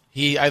while.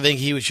 I think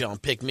he was yelling,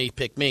 pick me,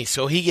 pick me.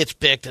 So he gets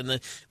picked and then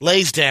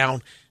lays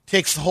down,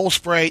 takes the whole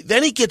spray.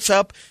 Then he gets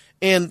up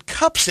and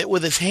cups it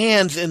with his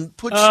hands and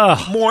puts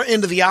more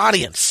into the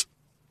audience.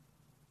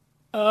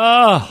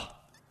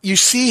 You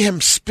see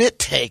him spit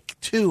take,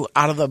 too,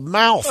 out of the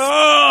mouth.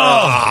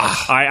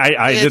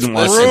 I didn't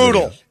watch it.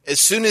 Brutal. As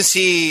soon as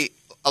he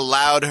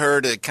allowed her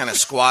to kind of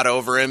squat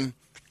over him,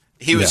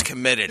 he was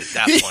committed at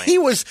that point. He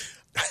was...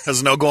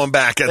 There's no going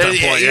back at that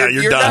point.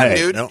 You're done,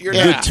 dude. No. You're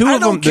done. done. I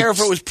don't care if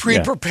it was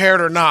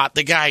pre-prepared or not.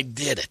 The guy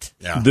did it.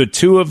 Yeah. The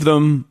two of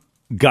them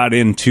got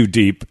in too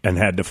deep and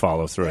had to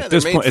follow through. At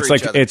this point,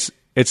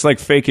 it's like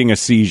faking a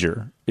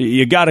seizure.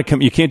 You got to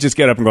come. You can't just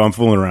get up and go, I'm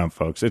fooling around,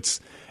 folks.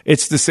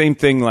 It's the same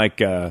thing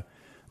like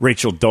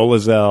Rachel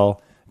Dolezal,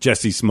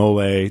 Jesse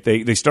Smollett.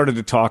 They started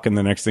to talk, and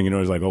the next thing you know,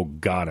 it's like, oh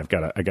God,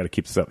 I got to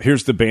keep this up.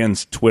 Here's the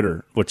band's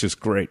Twitter, which is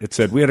great. It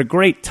said, we had a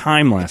great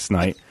time last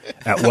night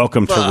at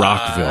Welcome to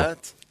Rockville.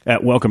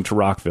 At Welcome to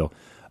Rockville.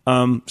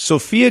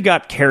 Sophia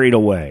got carried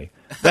away.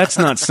 That's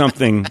not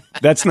something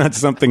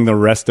the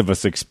rest of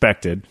us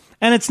expected,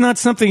 and it's not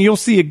something you'll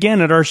see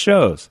again at our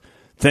shows.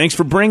 Thanks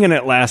for bringing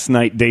it last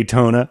night,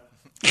 Daytona.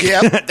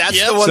 Yeah,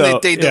 that's the one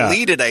that they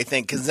deleted, I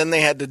think, because then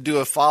they had to do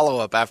a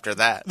follow-up after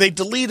that. They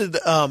deleted,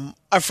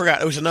 I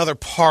forgot, it was another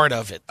part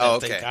of it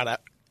that they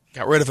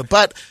got rid of it.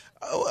 But,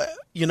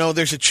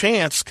 there's a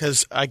chance,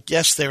 because I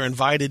guess they're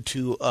invited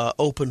to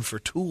open for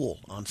Tool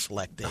on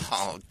select days.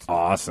 Oh,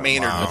 awesome.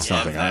 Maynard That's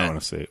something I want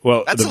to see.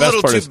 Well, that's the a best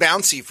little part too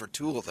bouncy for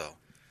Tool, though.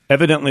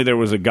 Evidently, there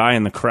was a guy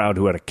in the crowd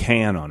who had a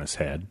can on his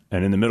head,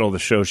 and in the middle of the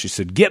show, she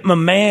said, get my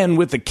man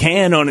with the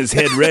can on his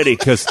head ready,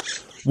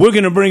 because... we're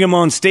going to bring him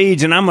on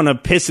stage, and I'm going to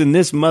piss in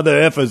this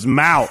mother effer's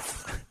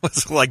mouth.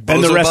 What's it like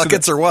Bozo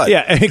Buckets or what?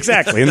 Yeah,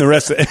 exactly. And the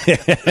rest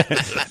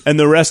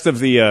of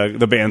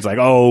the band's like,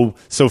 oh,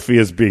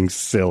 Sophia's being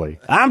silly.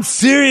 I'm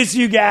serious,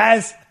 you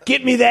guys.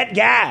 Get me that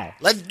guy.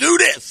 Let's do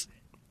this.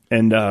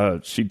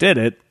 And she did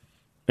it,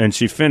 and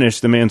she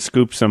finished. The man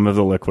scooped some of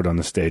the liquid on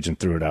the stage and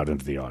threw it out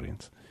into the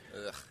audience.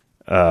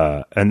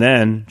 And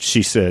then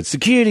she said,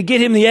 security, get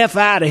him the F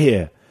out of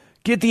here.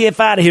 Get the F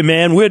out of here,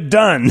 man. We're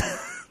done.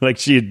 Like,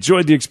 she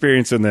enjoyed the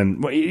experience, and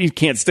then, you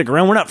can't stick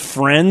around. We're not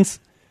friends.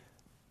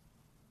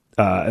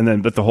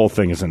 But the whole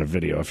thing is in a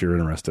video if you're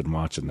interested in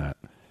watching that.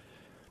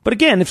 But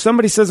again, if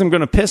somebody says I'm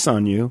going to piss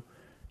on you,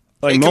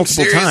 like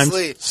multiple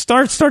times,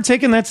 start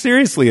taking that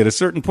seriously. At a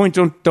certain point,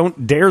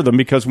 don't dare them,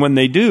 because when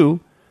they do,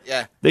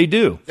 they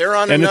do. They're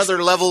on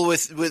another level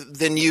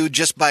than you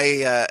just by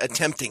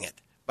attempting it,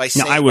 by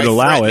saying, I would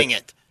allow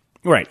it.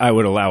 Right, I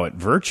would allow it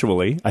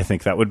virtually. I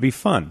think that would be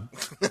fun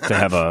to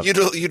have a.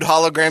 You'd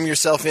hologram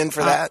yourself in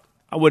for that.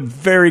 I would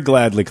very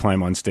gladly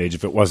climb on stage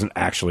if it wasn't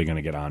actually going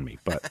to get on me.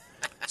 But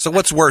so,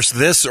 what's worse,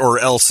 this or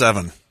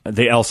L7?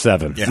 The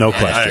L7, no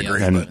question. I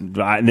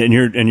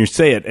agree. And you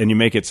say it, and you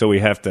make it so we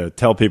have to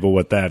tell people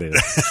what that is.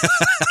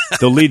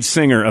 The lead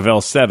singer of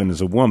L7 is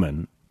a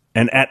woman,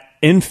 and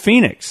in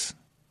Phoenix,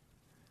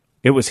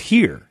 it was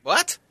here.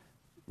 What?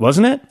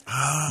 Wasn't it?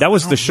 That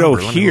was the show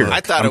here.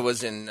 I thought it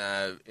was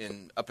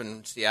up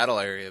in Seattle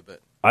area,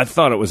 but I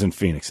thought it was in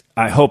Phoenix.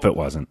 I hope it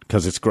wasn't,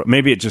 because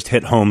maybe it just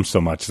hit home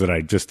so much that I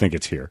just think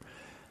it's here.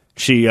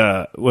 She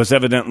was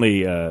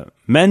evidently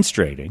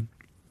menstruating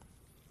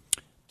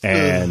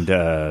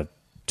and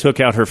took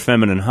out her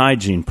feminine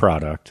hygiene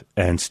product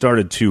and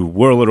started to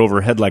whirl it over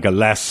her head like a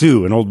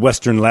lasso, an old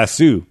Western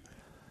lasso,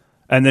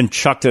 and then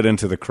chucked it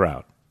into the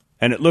crowd.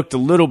 And it looked a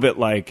little bit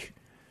like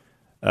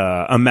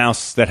a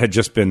mouse that had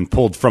just been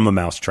pulled from a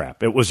mouse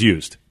trap. It was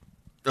used.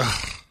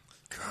 Oh,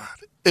 God.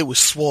 It was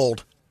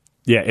swolled.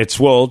 Yeah, it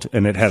swolled,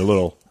 and it had it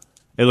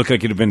looked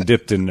like it had been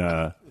dipped in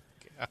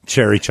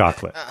cherry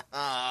chocolate.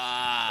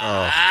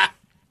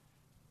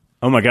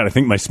 Oh, my God, I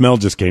think my smell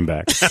just came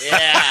back.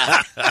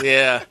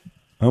 Yeah.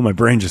 Oh, my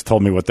brain just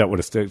told me what that would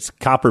have stood. It's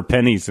copper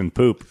pennies and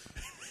poop.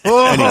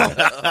 Oh.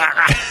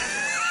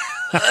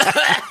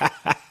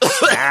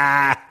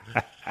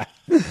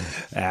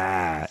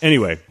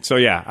 Anyway, so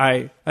yeah,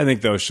 I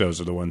think those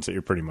shows are the ones that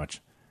you pretty much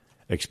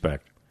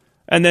expect.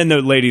 And then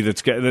the lady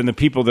then the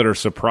people that are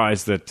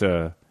surprised that,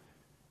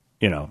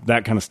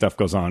 that kind of stuff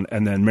goes on.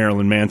 And then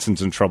Marilyn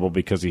Manson's in trouble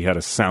because he had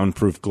a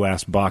soundproof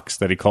glass box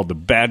that he called the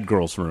bad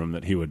girls room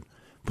that he would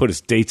put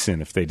his dates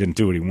in if they didn't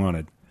do what he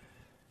wanted.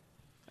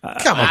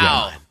 Come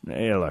on.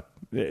 Hey, look,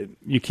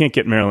 you can't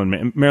get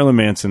Marilyn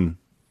Manson.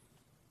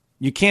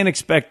 You can't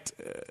expect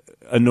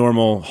a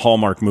normal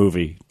Hallmark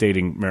movie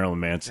dating Marilyn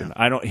Manson.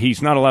 Yeah.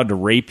 He's not allowed to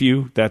rape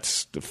you.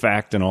 That's the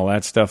fact and all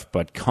that stuff.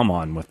 But come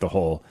on with the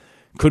whole.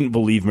 Couldn't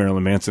believe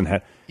Marilyn Manson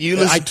had. You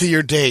listened to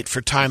your date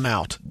for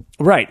timeout.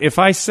 Right. If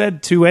I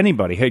said to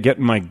anybody, "Hey, get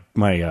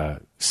my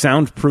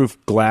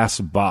soundproof glass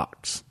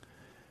box,"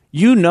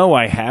 you know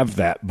I have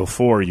that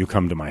before you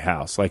come to my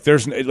house.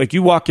 Like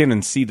you walk in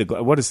and see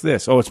what is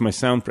this? Oh, it's my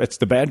sound. It's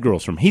the Bad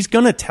Girls room. He's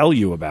going to tell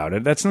you about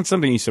it. That's not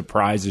something he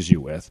surprises you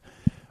with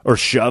or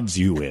shoves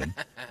you in.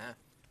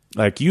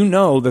 Like, you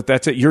know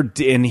that's it.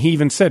 And he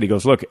even said, he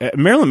goes, look,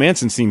 Marilyn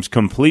Manson seems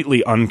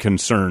completely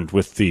unconcerned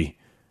with the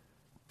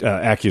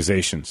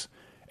accusations.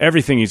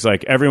 Everything, he's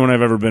like, everyone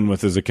I've ever been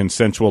with is a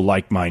consensual,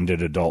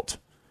 like-minded adult.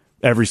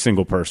 Every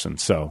single person.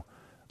 So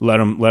let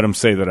him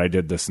say that I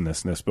did this and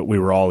this and this, but we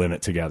were all in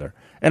it together.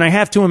 And I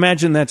have to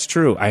imagine that's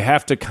true. I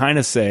have to kind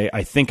of say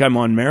I think I'm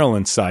on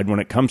Marilyn's side when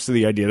it comes to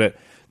the idea that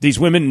these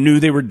women knew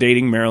they were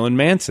dating Marilyn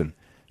Manson.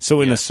 So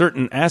in a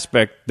certain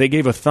aspect, they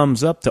gave a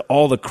thumbs up to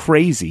all the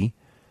crazy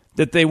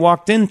that they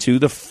walked into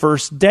the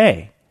first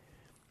day.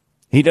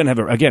 He doesn't have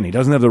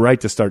the right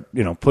to start,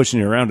 pushing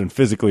you around and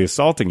physically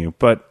assaulting you.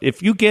 But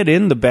if you get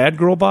in the bad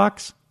girl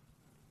box,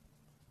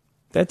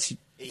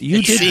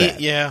 you did that.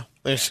 Yeah.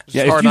 It's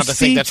hard not to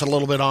think that's a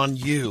little bit on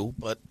you,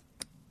 but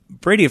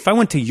Brady, if I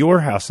went to your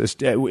house,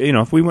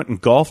 if we went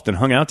and golfed and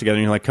hung out together,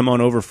 and you're like, come on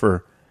over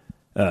for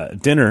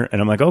dinner,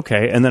 and I'm like,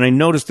 okay, and then I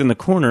noticed in the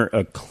corner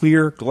a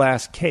clear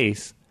glass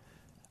case,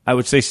 I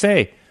would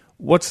say,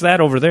 what's that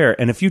over there?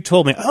 And if you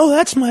told me, oh,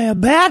 that's my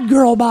bad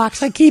girl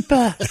box. I keep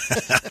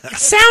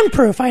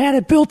soundproof. I had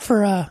it built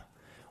for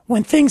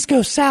when things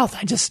go south.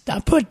 I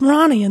put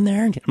Ronnie in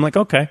there. I'm like,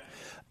 okay.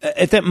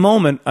 At that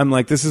moment, I'm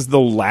like, this is the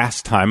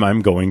last time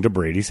I'm going to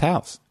Brady's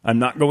house. I'm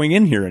not going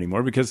in here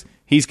anymore because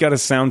he's got a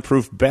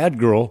soundproof bad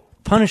girl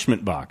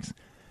punishment box.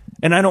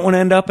 And I don't want to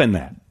end up in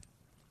that.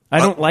 I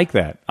don't like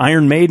that.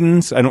 Iron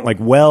Maidens. I don't like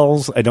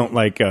wells. I don't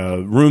like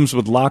rooms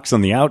with locks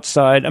on the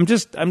outside. I'm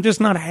just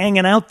not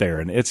hanging out there,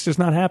 and it's just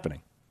not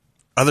happening.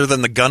 Other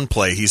than the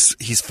gunplay, he's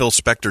Phil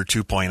Spector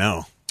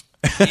 2.0.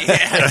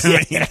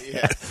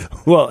 Yeah.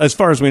 Well, as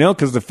far as we know,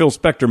 because the Phil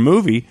Spector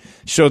movie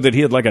showed that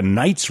he had like a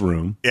knight's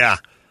room. Yeah.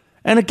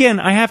 And again,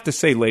 I have to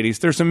say, ladies,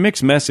 there's a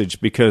mixed message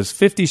because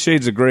 50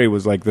 Shades of Grey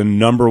was like the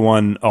number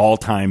one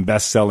all-time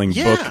best-selling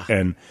book,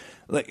 and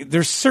like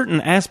there's certain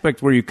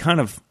aspect where you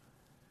kind of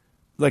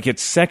like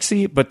it's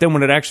sexy, but then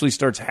when it actually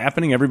starts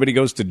happening, everybody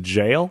goes to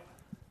jail.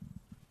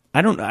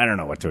 I don't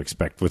know what to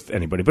expect with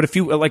anybody, but if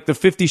you like the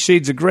 50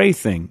 Shades of Grey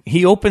thing,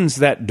 he opens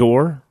that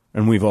door,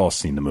 and we've all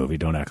seen the movie.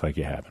 Don't act like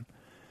you haven't.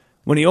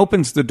 When he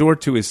opens the door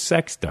to his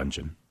sex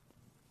dungeon,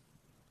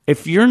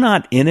 if you're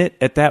not in it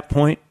at that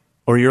point,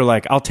 or you're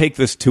like, I'll take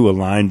this to a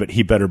line, but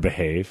he better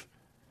behave,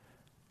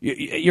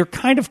 you're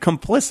kind of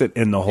complicit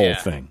in the whole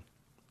thing.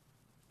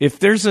 If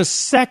there's a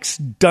sex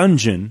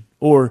dungeon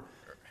or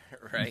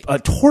a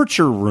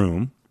torture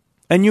room,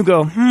 and you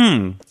go,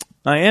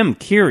 I am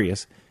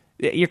curious,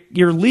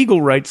 your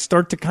legal rights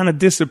start to kind of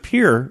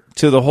disappear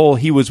to the whole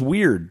he was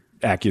weird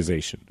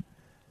accusation.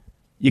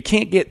 You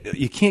can't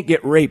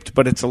get raped,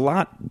 but it's a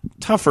lot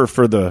tougher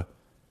for the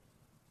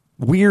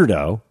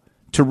weirdo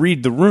to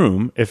read the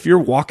room if you're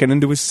walking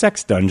into his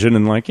sex dungeon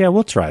and like, yeah,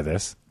 we'll try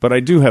this, but I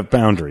do have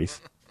boundaries.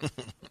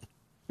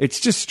 It's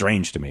just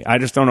strange to me. I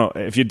just don't know.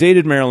 If you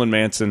dated Marilyn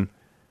Manson,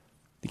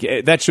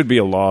 that should be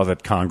a law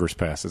that Congress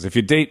passes. If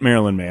you date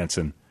Marilyn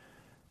Manson,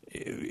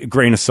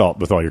 grain of salt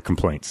with all your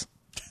complaints.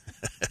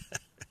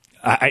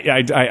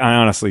 I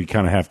honestly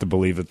kind of have to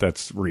believe that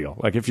that's real.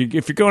 Like if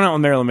you're going out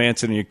with Marilyn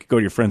Manson and you go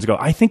to your friends and go,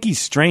 I think he's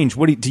strange.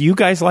 Do you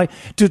guys like?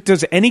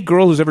 Does any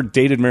girl who's ever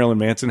dated Marilyn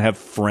Manson have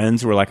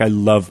friends who are like, I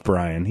love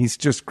Brian. He's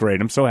just great.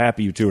 I'm so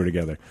happy you two are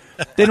together.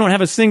 They don't have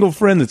a single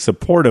friend that's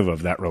supportive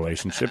of that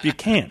relationship. You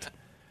can't.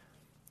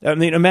 I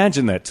mean,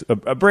 imagine that,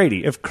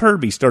 Brady. If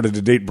Kirby started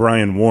to date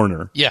Brian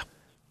Warner,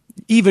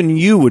 even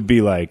you would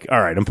be like, all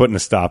right, I'm putting a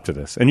stop to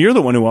this. And you're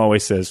the one who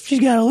always says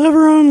she's got to live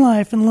her own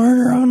life and learn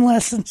her own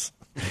lessons.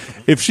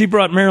 If she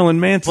brought Marilyn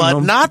Manson but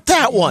home, not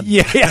that one.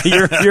 Yeah,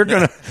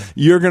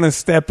 you're gonna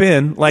step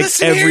in like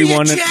listen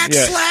everyone. Here, you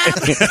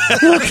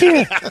Jack Look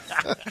here,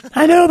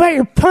 I know about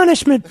your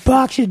punishment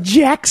box, you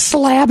Jack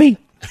Slabby.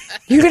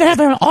 You're gonna have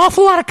an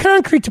awful lot of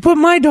concrete to put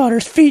my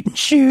daughter's feet in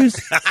shoes.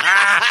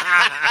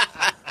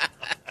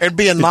 There'd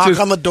be a knock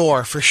on the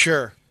door for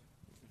sure.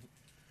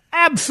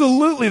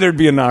 Absolutely, there'd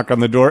be a knock on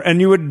the door,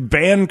 and you would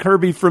ban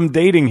Kirby from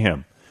dating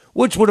him.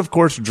 Which would, of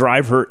course,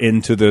 drive her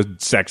into the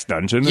sex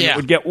dungeon, and it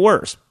would get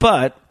worse.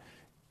 But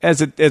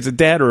as a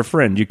dad or a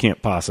friend, you can't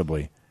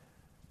possibly.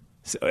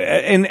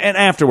 And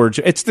afterwards,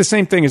 it's the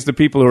same thing as the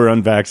people who are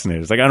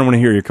unvaccinated. It's like, I don't want to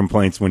hear your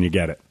complaints when you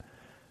get it.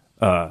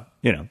 I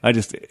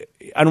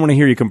don't want to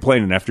hear you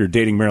complaining after you're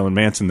dating Marilyn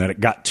Manson that it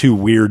got too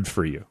weird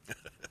for you.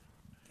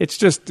 It's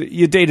just,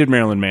 you dated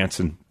Marilyn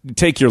Manson.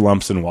 Take your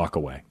lumps and walk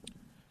away.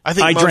 I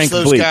think most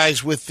of those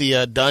guys with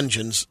the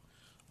dungeons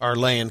are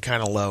laying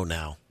kind of low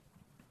now.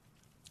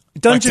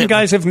 Dungeon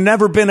guys have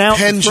never been out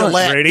Penn in front,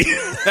 Jillette. Brady.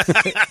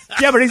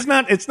 Yeah, but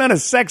it's not a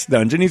sex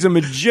dungeon. He's a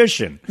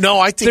magician. No,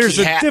 I think There's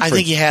a difference. I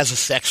think he has a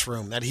sex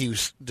room that he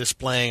was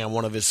displaying on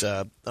one of his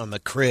on the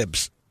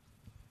cribs.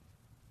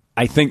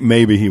 I think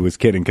maybe he was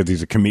kidding because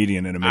he's a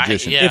comedian and a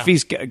magician. Yeah. If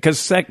he's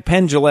because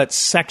Penn Jillette's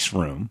sex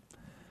room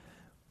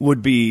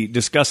would be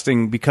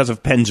disgusting because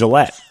of Penn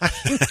Jillette.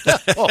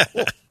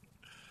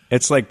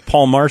 It's like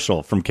Paul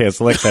Marshall from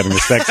KSLX having a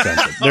sex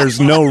dungeon. There's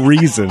no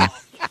reason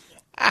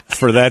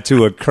for that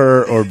to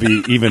occur or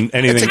be even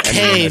anything. It's a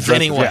cave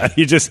anyway.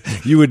 Yeah,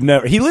 you would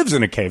never. He lives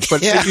in a cave,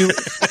 but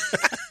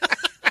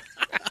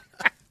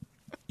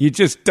you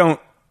just don't.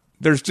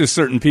 There's just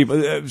certain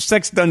people.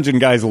 Sex dungeon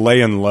guys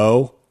laying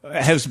low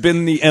has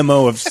been the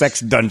MO of sex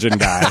dungeon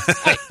guy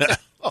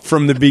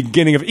from the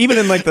beginning of, even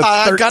in like the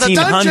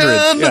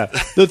 1300s. Yeah,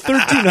 the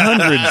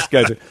 1300s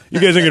guys. You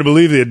guys aren't going to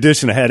believe the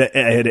addition. I had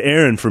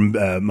Aaron from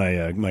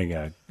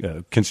my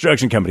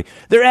construction company.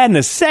 They're adding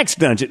a sex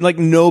dungeon. Like,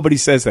 nobody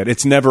says that.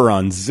 It's never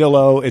on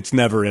Zillow. It's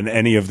never in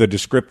any of the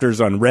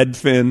descriptors on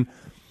Redfin.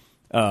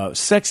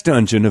 Sex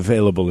dungeon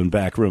available in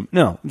back room.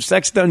 No,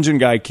 sex dungeon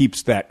guy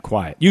keeps that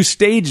quiet. You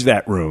stage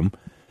that room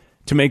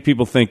to make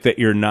people think that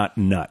you're not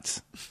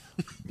nuts.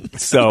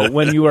 So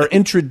when you are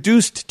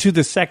introduced to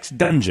the sex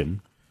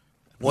dungeon,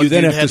 you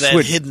then have to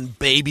switch. That hidden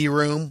baby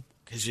room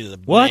because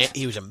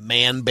he was a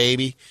man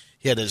baby.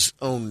 He had his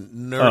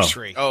own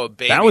nursery. Oh,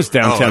 baby. That was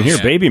downtown here,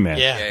 Baby Man.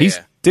 Yeah.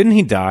 Didn't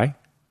he die?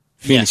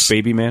 Phoenix Yes.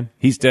 Baby Man.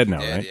 He's dead now,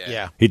 right?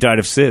 Yeah. He died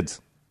of SIDS.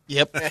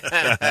 Yep.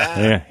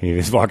 Yeah, he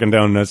was walking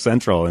down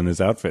Central in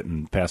his outfit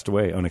and passed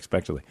away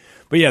unexpectedly.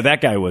 But yeah,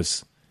 that guy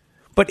was.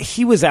 But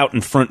he was out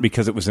in front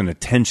because it was an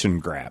attention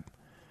grab.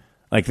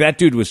 Like, that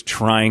dude was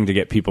trying to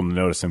get people to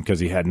notice him because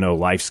he had no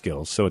life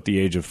skills. So at the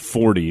age of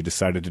 40, he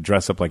decided to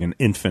dress up like an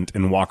infant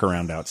and walk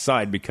around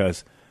outside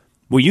because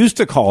we used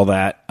to call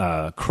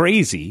that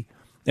crazy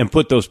and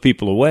put those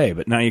people away.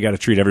 But now you got to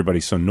treat everybody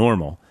so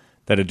normal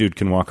that a dude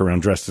can walk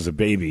around dressed as a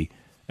baby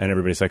and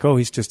everybody's like, oh,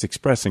 he's just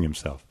expressing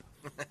himself.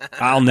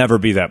 I'll never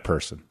be that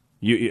person.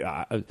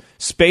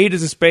 Spade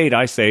is a spade,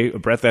 I say.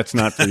 Brett, that's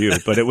not for you.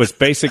 But it was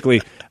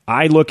basically,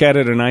 I look at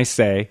it and I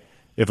say,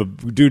 if a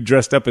dude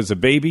dressed up as a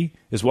baby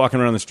is walking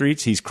around the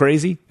streets, he's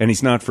crazy and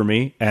he's not for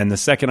me. And the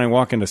second I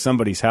walk into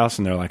somebody's house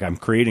and they're like, I'm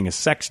creating a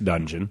sex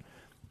dungeon,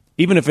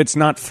 even if it's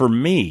not for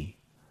me,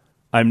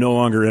 I'm no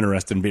longer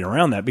interested in being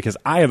around that because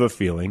I have a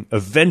feeling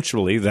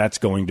eventually that's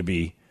going to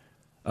be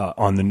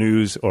on the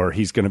news or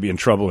he's going to be in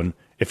trouble. And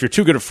if you're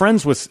too good of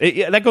friends with,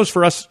 that goes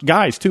for us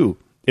guys too.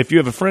 If you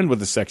have a friend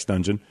with a sex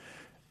dungeon,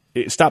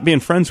 stop being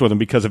friends with him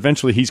because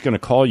eventually he's going to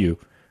call you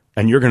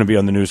and you're going to be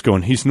on the news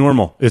going, he's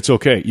normal. It's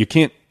okay. You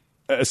can't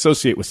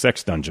associate with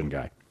sex dungeon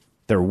guy.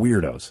 They're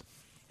weirdos.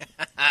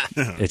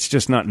 It's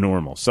just not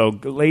normal. So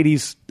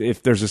ladies,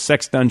 if there's a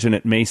sex dungeon,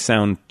 it may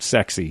sound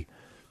sexy,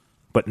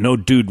 but no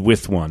dude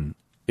with one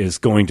is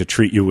going to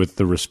treat you with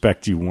the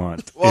respect you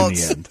want in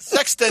the end.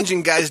 Sex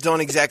dungeon guys don't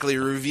exactly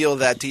reveal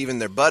that to even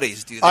their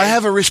buddies, do they? I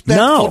have a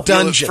respectful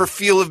dungeon. For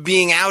feel of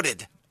being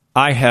outed.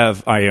 I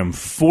am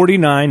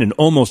 49 and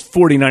almost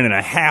 49 and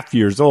a half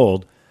years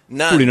old.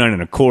 None. 49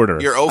 and a quarter.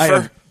 You're over? I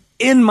have,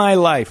 in my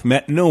life,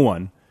 met no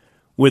one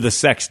with a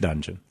sex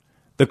dungeon.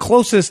 The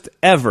closest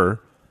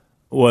ever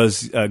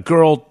was a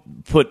girl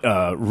put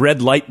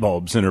red light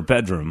bulbs in her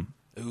bedroom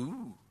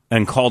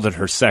and called it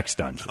her sex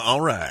dungeon.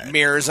 All right.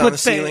 Mirrors on the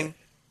ceiling?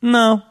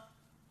 No,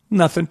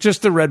 nothing.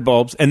 Just the red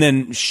bulbs. And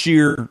then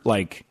sheer,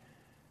 like,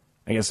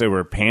 I guess they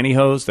were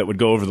pantyhose that would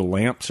go over the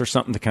lamps or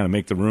something to kind of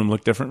make the room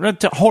look different.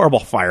 It's a horrible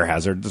fire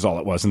hazard is all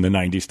it was in the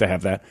 90s to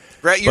have that.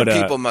 Brett, your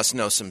people must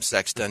know some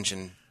sex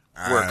dungeon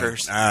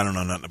workers. I don't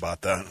know nothing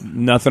about that.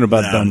 Nothing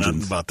about dungeons.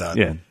 Nothing about that.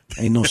 Yeah.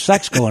 Ain't no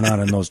sex going on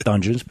in those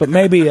dungeons, but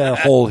maybe a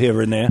hole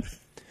here and there.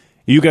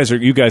 You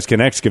guys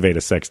can excavate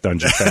a sex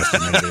dungeon faster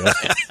than anybody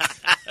else.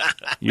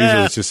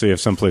 Usually it's just so you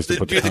have someplace to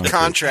put do the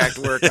contract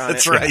work on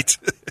That's it. right.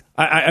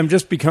 I'm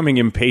just becoming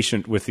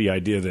impatient with the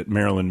idea that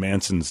Marilyn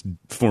Manson's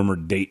former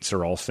dates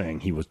are all saying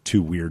he was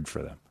too weird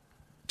for them.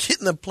 Get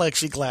in the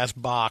plexiglass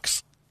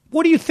box.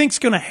 What do you think's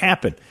going to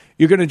happen?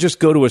 You're going to just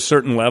go to a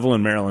certain level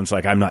and Marilyn's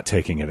like, I'm not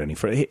taking it any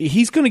further.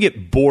 He's going to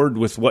get bored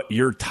with what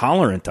you're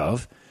tolerant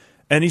of,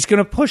 and he's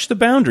going to push the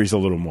boundaries a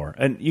little more.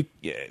 And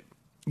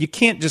you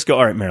can't just go,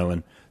 all right,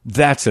 Marilyn,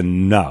 that's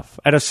enough.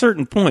 At a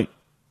certain point,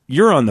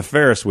 you're on the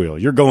Ferris wheel.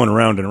 You're going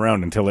around and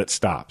around until it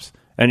stops,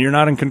 and you're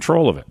not in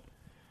control of it.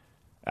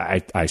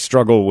 I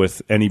struggle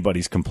with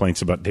anybody's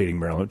complaints about dating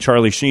Marilyn.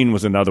 Charlie Sheen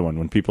was another one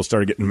when people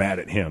started getting mad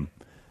at him.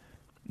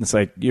 It's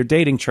like, you're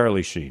dating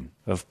Charlie Sheen.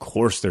 Of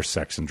course there's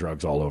sex and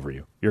drugs all over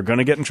you. You're going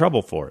to get in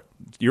trouble for it.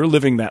 You're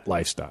living that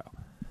lifestyle.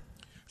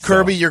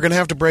 Kirby, you're going to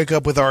have to break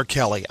up with R.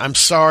 Kelly. I'm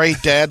sorry.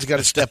 Dad's got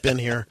to step in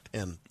here.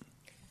 And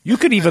you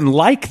could even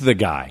like the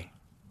guy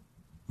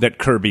that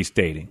Kirby's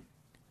dating.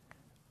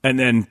 And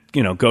then,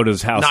 go to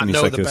his house not and he's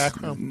know like the this.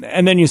 background.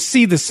 And then you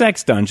see the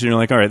sex dungeon, and you're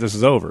like, all right, this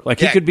is over. Like,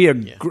 he could be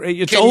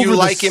great. It's Can over you the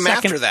like him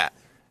second. after that?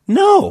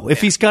 No.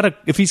 If he's got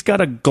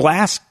a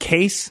glass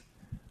case,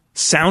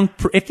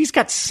 if he's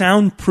got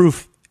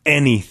soundproof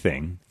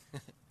anything,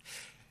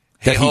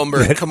 Hey,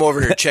 Holmberg, come over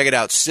here. Check it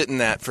out. Sit in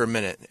that for a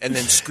minute, and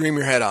then scream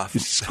your head off.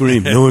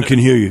 Scream. No one can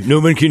hear you.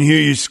 No one can hear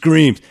your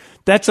screams.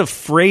 That's a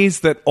phrase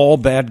that all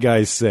bad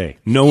guys say.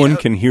 No one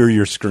can hear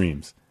your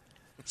screams.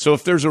 So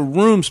if there's a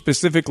room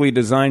specifically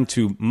designed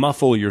to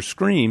muffle your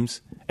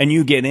screams and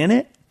you get in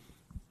it,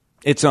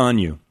 it's on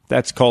you.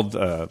 That's called,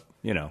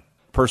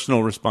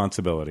 personal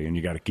responsibility, and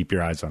you got to keep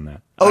your eyes on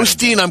that.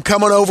 Osteen, I'm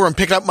coming over and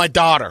picking up my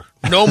daughter.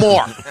 No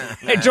more.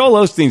 Hey,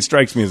 Joel Osteen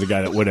strikes me as a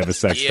guy that would have a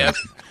sex Yep.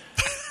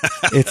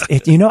 It's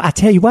I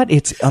tell you what,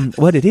 it's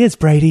what it is,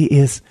 Brady,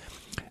 is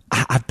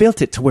I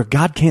built it to where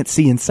God can't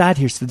see inside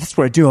here, so this is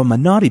where I do all my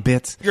naughty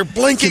bits. You're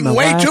blinking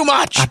way too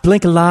much. I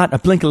blink a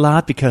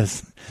lot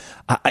because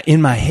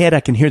in my head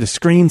I can hear the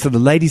screams of the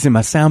ladies in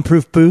my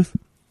soundproof booth.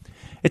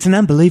 It's an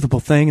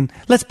unbelievable thing, and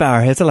let's bow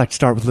our heads. I like to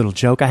start with a little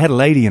joke. I had a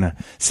lady in a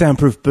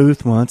soundproof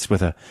booth once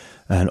with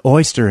an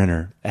oyster in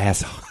her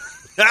asshole.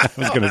 I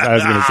was gonna say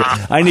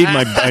I need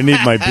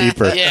my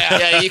beeper.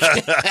 Yeah, you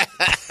can.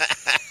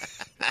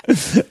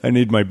 I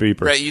need my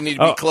beeper. Right, you need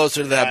to be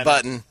closer to that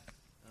button.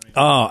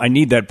 Oh, I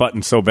need that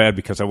button so bad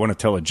because I want to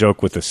tell a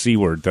joke with the C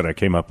word that I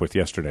came up with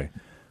yesterday,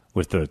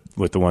 with the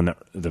one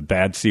the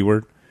bad C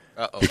word.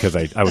 Uh-oh. Because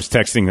I was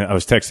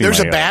texting. There's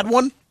a bad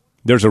one.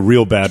 There's a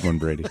real bad one,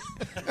 Brady.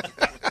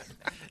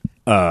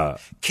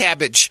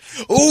 Cabbage.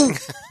 Ooh.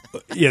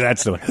 Yeah,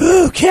 that's the one.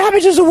 Ooh,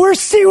 cabbage is the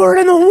worst C word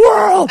in the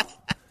world.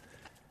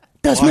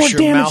 Does Wash more your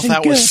damage mouth than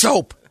out good. with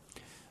soap.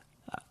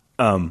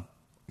 God,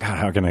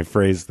 how can I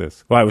phrase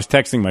this? Well, I was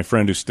texting my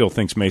friend who still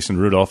thinks Mason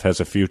Rudolph has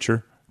a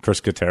future,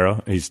 Chris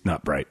Cotero. He's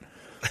not bright.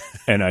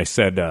 And I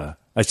said,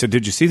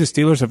 did you see the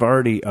Steelers have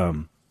already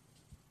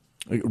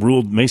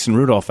ruled Mason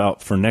Rudolph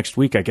out for next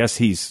week? I guess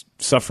he's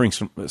suffering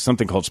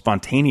something called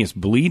spontaneous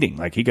bleeding.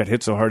 Like he got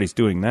hit so hard he's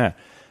doing that.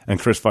 And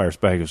Chris fires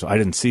back. He goes, I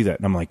didn't see that.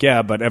 And I'm like,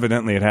 yeah, but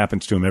evidently it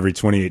happens to him every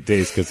 28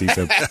 days because he's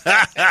a...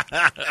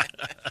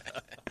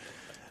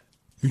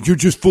 You're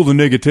just full of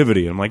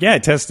negativity. I'm like, yeah, I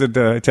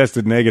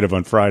tested negative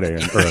on Friday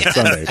or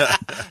Sunday.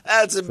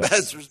 That's the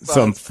best response.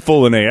 So I'm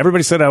full of negative.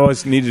 Everybody said I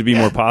always needed to be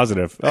more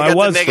positive. I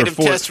was the negative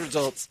for test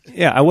results.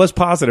 Yeah, I was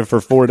positive for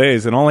 4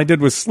 days, and all I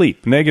did was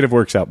sleep. Negative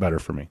works out better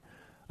for me.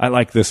 I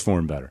like this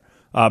form better.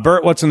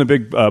 Bert, what's in the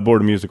big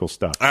board of musical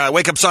stuff?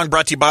 Wake Up Song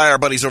brought to you by our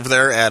buddies over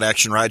there at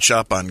Action Ride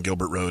Shop on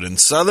Gilbert Road in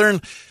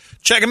Southern.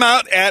 Check them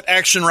out at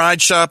Action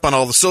Ride Shop on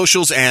all the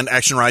socials and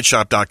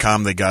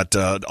actionrideshop.com. They got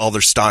all their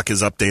stock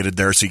is updated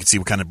there, so you can see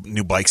what kind of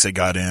new bikes they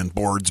got in,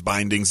 boards,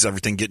 bindings,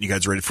 everything, getting you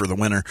guys ready for the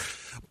winter.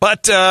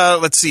 But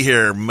let's see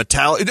here.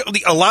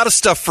 A lot of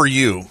stuff for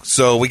you.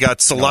 So we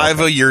got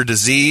saliva, your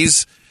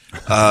disease,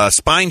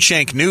 spine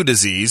shank, new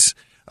disease,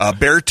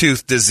 bear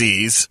tooth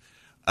disease,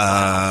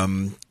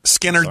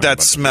 Skinner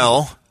that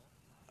smell,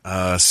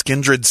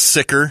 Skindred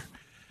sicker,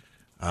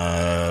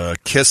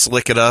 Kiss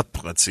lick it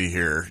up. Let's see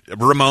here.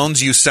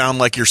 Ramones, you sound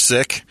like you're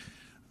sick.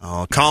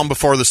 Calm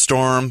before the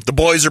storm. The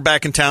boys are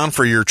back in town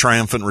for your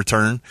triumphant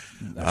return.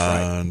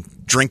 Right.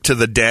 Drink to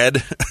the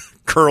dead,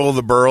 curl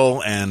the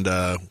burl, and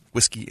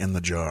whiskey in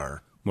the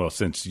jar. Well,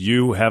 since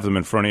you have them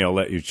in front of you, I'll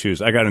let you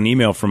choose. I got an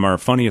email from our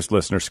funniest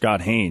listener,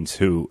 Scott Haynes,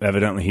 who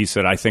evidently he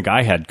said, I think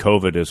I had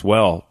COVID as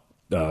well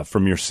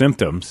from your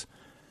symptoms.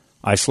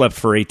 I slept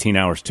for 18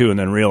 hours, too, and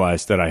then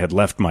realized that I had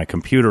left my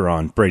computer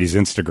on Brady's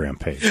Instagram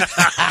page.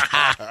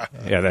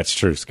 Yeah, that's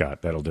true,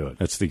 Scott. That'll do it.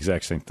 That's the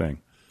exact same thing.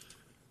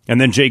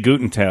 And then Jay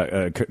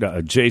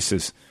Jay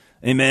says,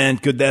 hey, man,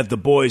 good to have the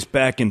boys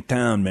back in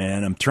town,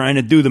 man. I'm trying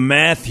to do the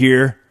math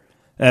here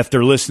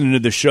after listening to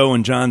the show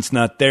and John's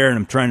not there, and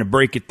I'm trying to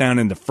break it down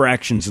into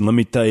fractions. And let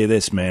me tell you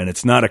this, man,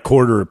 it's not a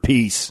quarter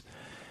apiece.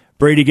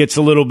 Brady gets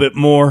a little bit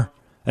more.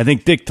 I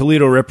think Dick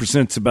Toledo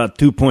represents about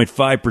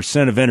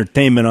 2.5% of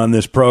entertainment on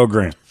this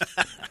program.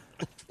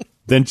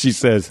 Then she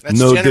says,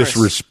 no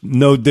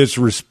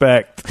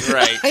disrespect.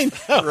 Right. I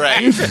know,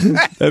 right.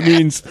 That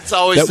means it's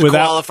always the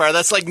qualifier.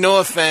 That's like no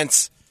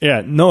offense.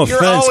 Yeah, no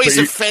offense. You're always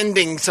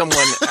offending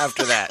someone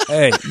after that.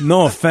 Hey,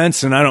 no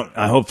offense, and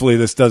hopefully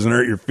this doesn't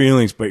hurt your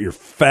feelings, but you're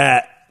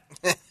fat.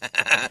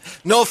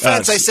 No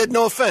offense. I said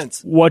no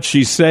offense. What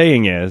she's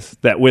saying is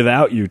that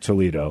without you,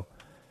 Toledo,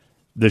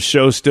 the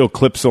show still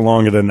clips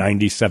along at a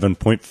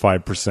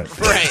 97.5%.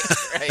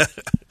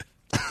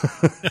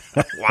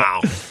 Right.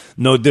 Wow.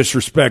 No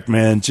disrespect,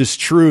 man. Just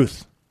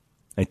truth.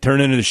 I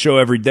turn into the show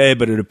every day,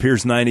 but it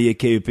appears 98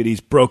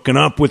 KUPD's broken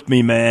up with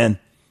me, man.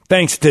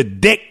 Thanks to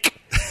Dick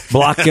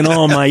blocking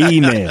all my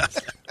emails.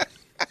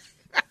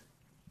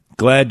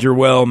 Glad you're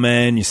well,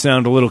 man. You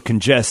sound a little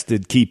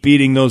congested. Keep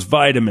eating those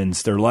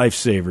vitamins. They're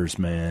lifesavers,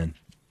 man.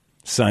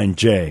 Signed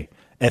Jay.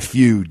 F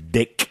you,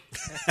 Dick.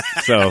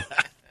 So...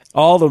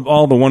 All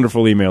the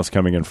wonderful emails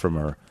coming in from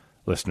our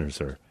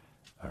listeners are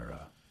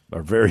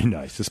very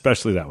nice,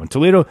 especially that one.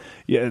 Toledo,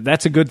 yeah,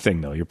 that's a good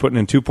thing, though. You're putting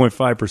in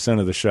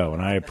 2.5% of the show,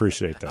 and I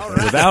appreciate that.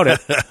 Right. Without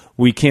it,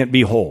 we can't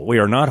be whole. We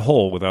are not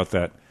whole without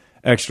that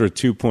extra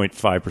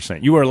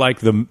 2.5%. You are like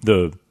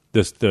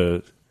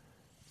the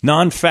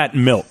non-fat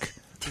milk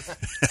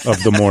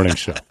of the morning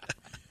show.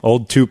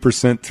 Old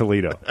 2%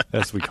 Toledo,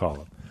 as we call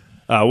him.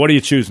 What are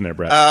you choosing there,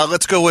 Brad?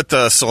 Let's go with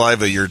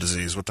saliva, your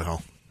disease. What the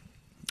hell?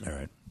 All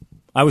right.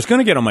 I was going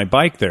to get on my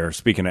bike there,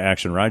 speaking of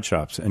Action Ride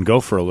Shops, and go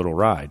for a little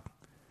ride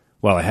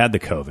while I had the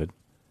COVID.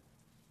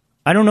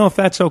 I don't know if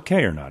that's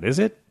okay or not. Is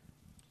it?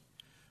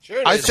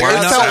 Sure. I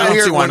felt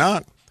weird. Why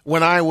not?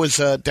 When I was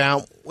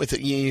down with it,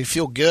 you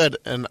feel good,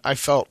 and I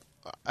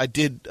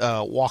did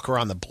walk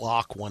around the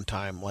block one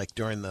time, like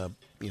during the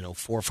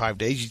 4 or 5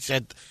 days. You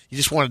said you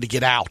just wanted to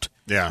get out.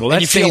 Yeah. Well,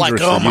 and that's you feel like,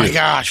 dangerous oh for my you.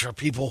 gosh, are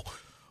people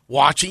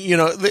watching?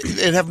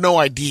 They have no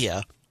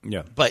idea.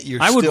 Yeah, but you're.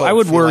 I would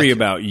feel worry like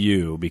about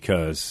you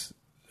because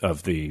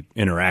of the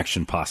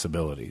interaction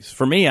possibilities.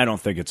 For me, I don't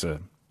think it's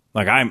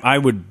I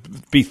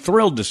would be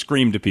thrilled to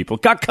scream to people,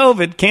 got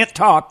COVID, can't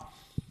talk.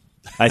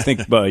 I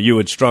think you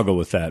would struggle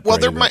with that. Well,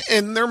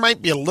 there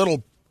might be a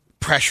little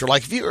pressure.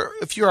 Like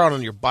if you're out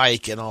on your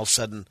bike and all of a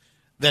sudden,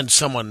 then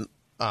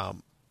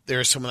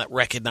there's someone that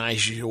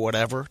recognizes you or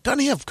whatever. Doesn't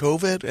he have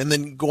COVID? And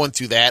then going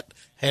through that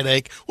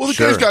headache. Well, the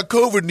guy's got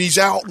COVID and he's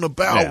out and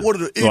about. Yeah. What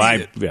an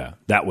idiot!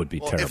 That would be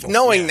terrible. If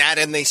knowing that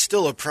and they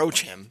still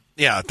approach him.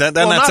 Yeah, well,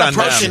 that's not on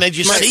approaching, them. they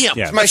just see him.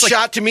 Yeah. It's my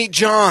shot to meet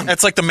John.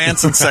 That's like the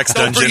Manson sex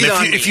dungeon. breathe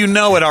on me. If you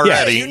know it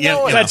already, Yeah, you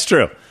know it. That's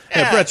true.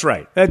 Yeah, Brett's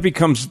right. That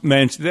becomes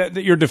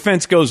your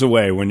defense goes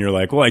away when you're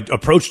like, well, I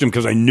approached him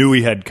because I knew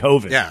he had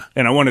COVID. Yeah.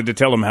 And I wanted to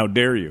tell him, how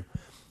dare you?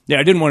 Yeah,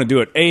 I didn't want to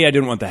do it. A, I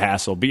didn't want the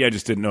hassle. B, I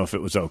just didn't know if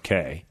it was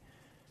okay.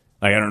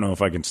 Like, I don't know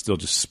if I can still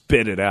just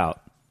spit it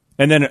out.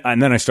 And then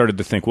I started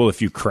to think, well,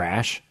 if you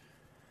crash,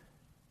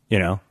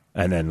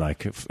 and then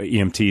like if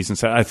EMTs and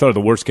stuff. I thought the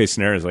worst case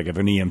scenario is like if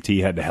an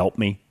EMT had to help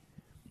me,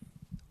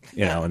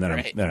 and then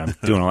I'm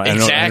doing all that.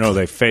 Exactly. I know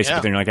they face it, Yeah.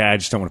 but then you're like, I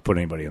just don't want to put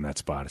anybody in that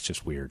spot. It's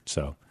just weird.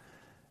 So,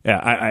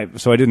 yeah,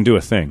 so I didn't do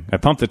a thing. I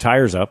pumped the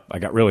tires up. I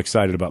got real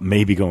excited about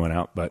maybe going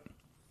out, but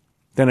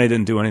then I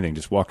didn't do anything.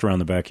 Just walked around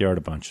the backyard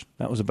a bunch.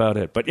 That was about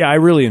it. But yeah, I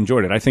really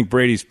enjoyed it. I think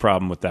Brady's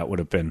problem with that would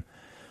have been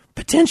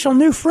potential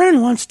new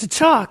friend wants to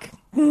talk.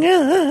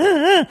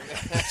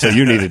 So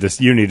you needed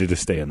to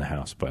stay in the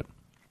house,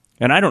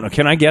 and I don't know.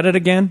 Can I get it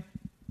again?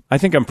 I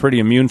think I'm pretty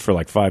immune for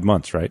like 5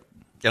 months, right?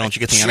 Yeah, don't you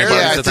get the Sure,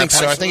 antibodies Yeah, at I that think so.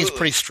 point? I think it's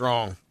pretty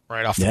strong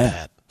right off the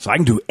bat. So I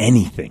can do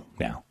anything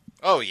now.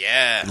 Oh,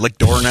 yeah. Lick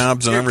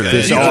doorknobs and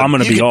everything. I'm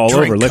going to you be can all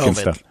drink over licking COVID.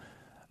 stuff.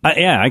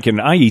 I can.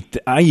 I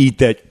eat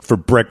that for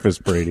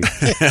breakfast, Brady.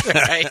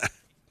 Right?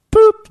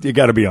 Boop! You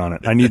got to be on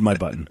it. I need my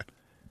button.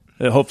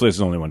 Hopefully, it's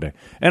only one day.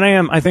 And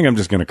I think I'm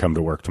just going to come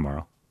to work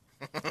tomorrow.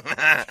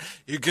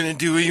 You're going to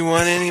do what you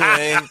want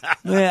anyway.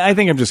 Yeah, I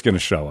think I'm just going to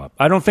show up.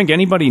 I don't think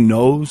anybody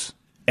knows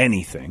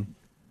anything.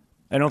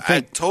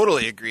 I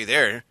totally agree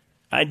there.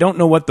 I don't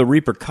know what the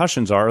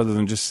repercussions are other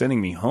than just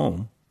sending me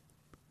home.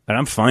 And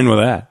I'm fine with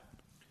that.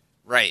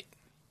 Right.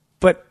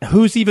 But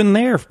who's even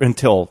there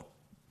until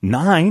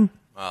 9?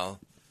 Well,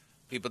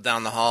 people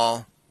down the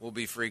hall will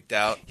be freaked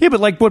out. Yeah, but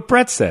like what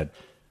Brett said,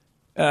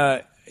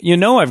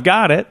 I've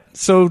got it,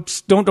 so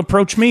don't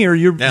approach me or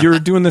you're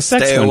doing the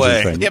sex Stay dungeon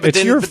away. thing. Yeah, but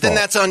it's your then fault.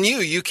 that's on you.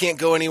 You can't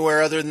go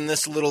anywhere other than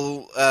this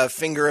little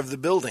finger of the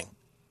building.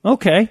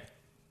 Okay.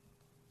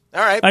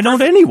 All right. I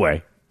don't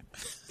anyway.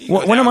 You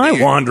go When am down I to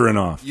your- wandering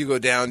off? You go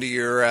down to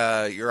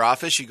your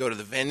office. You go to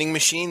the vending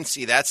machine.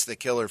 See, that's the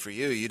killer for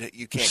you. You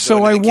can't. So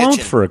go I into the won't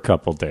kitchen. for a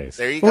couple days.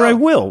 There you Or go. I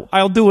will.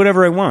 I'll do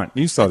whatever I want.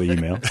 You saw the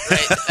email.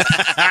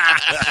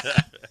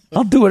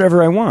 I'll do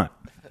whatever I want.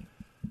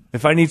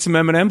 If I need some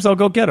M&Ms, I'll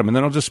go get them, and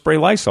then I'll just spray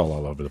Lysol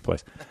all over the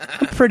place.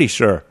 I'm pretty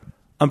sure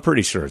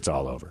it's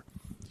all over.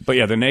 But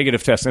yeah, the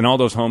negative tests and all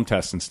those home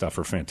tests and stuff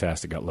are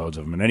fantastic. Got loads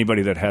of them. And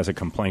anybody that has a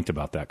complaint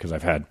about that, because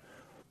I've had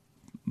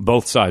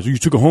both sides. You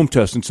took a home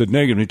test and said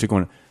negative, and you took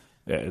one.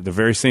 The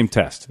very same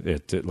test.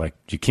 It like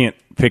you can't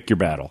pick your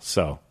battle.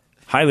 So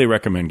highly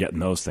recommend getting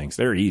those things.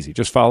 They're easy.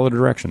 Just follow the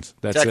directions.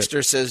 That's Dexter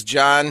it. says,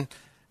 John,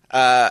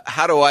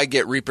 how do I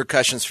get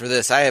repercussions for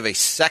this? I have a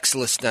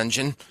sexless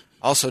dungeon,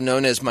 also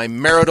known as my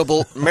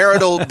marital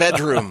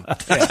bedroom.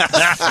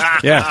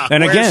 Yeah,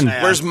 and again,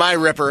 where's my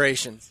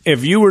reparations?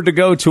 if you were to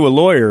go to a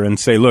lawyer and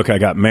say, look, I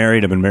got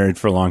married, I've been married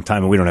for a long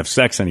time, and we don't have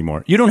sex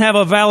anymore, you don't have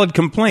a valid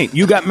complaint.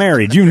 You got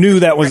married. You knew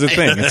that was a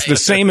thing. It's the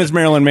same as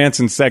Marilyn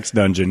Manson's sex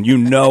dungeon. You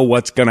know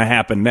what's going to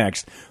happen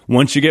next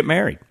once you get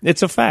married.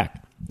 It's a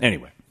fact.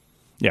 Anyway,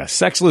 yeah,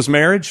 sexless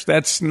marriage,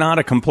 that's not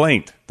a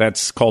complaint.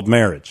 That's called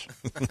marriage.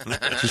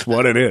 It's just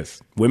what it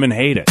is. Women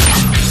hate it.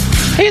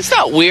 Hey, it's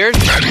not weird.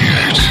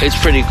 It's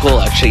pretty cool,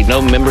 actually.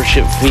 No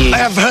membership fee. I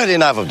have heard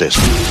enough of this.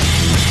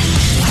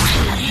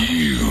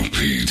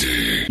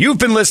 You've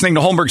been listening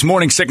to Holmberg's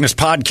Morning Sickness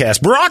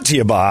Podcast, brought to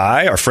you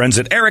by our friends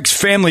at Eric's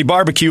Family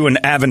Barbecue in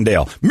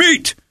Avondale.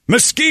 Meet,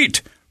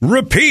 mesquite,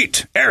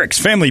 repeat.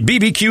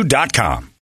 Eric'sFamilyBBQ.com.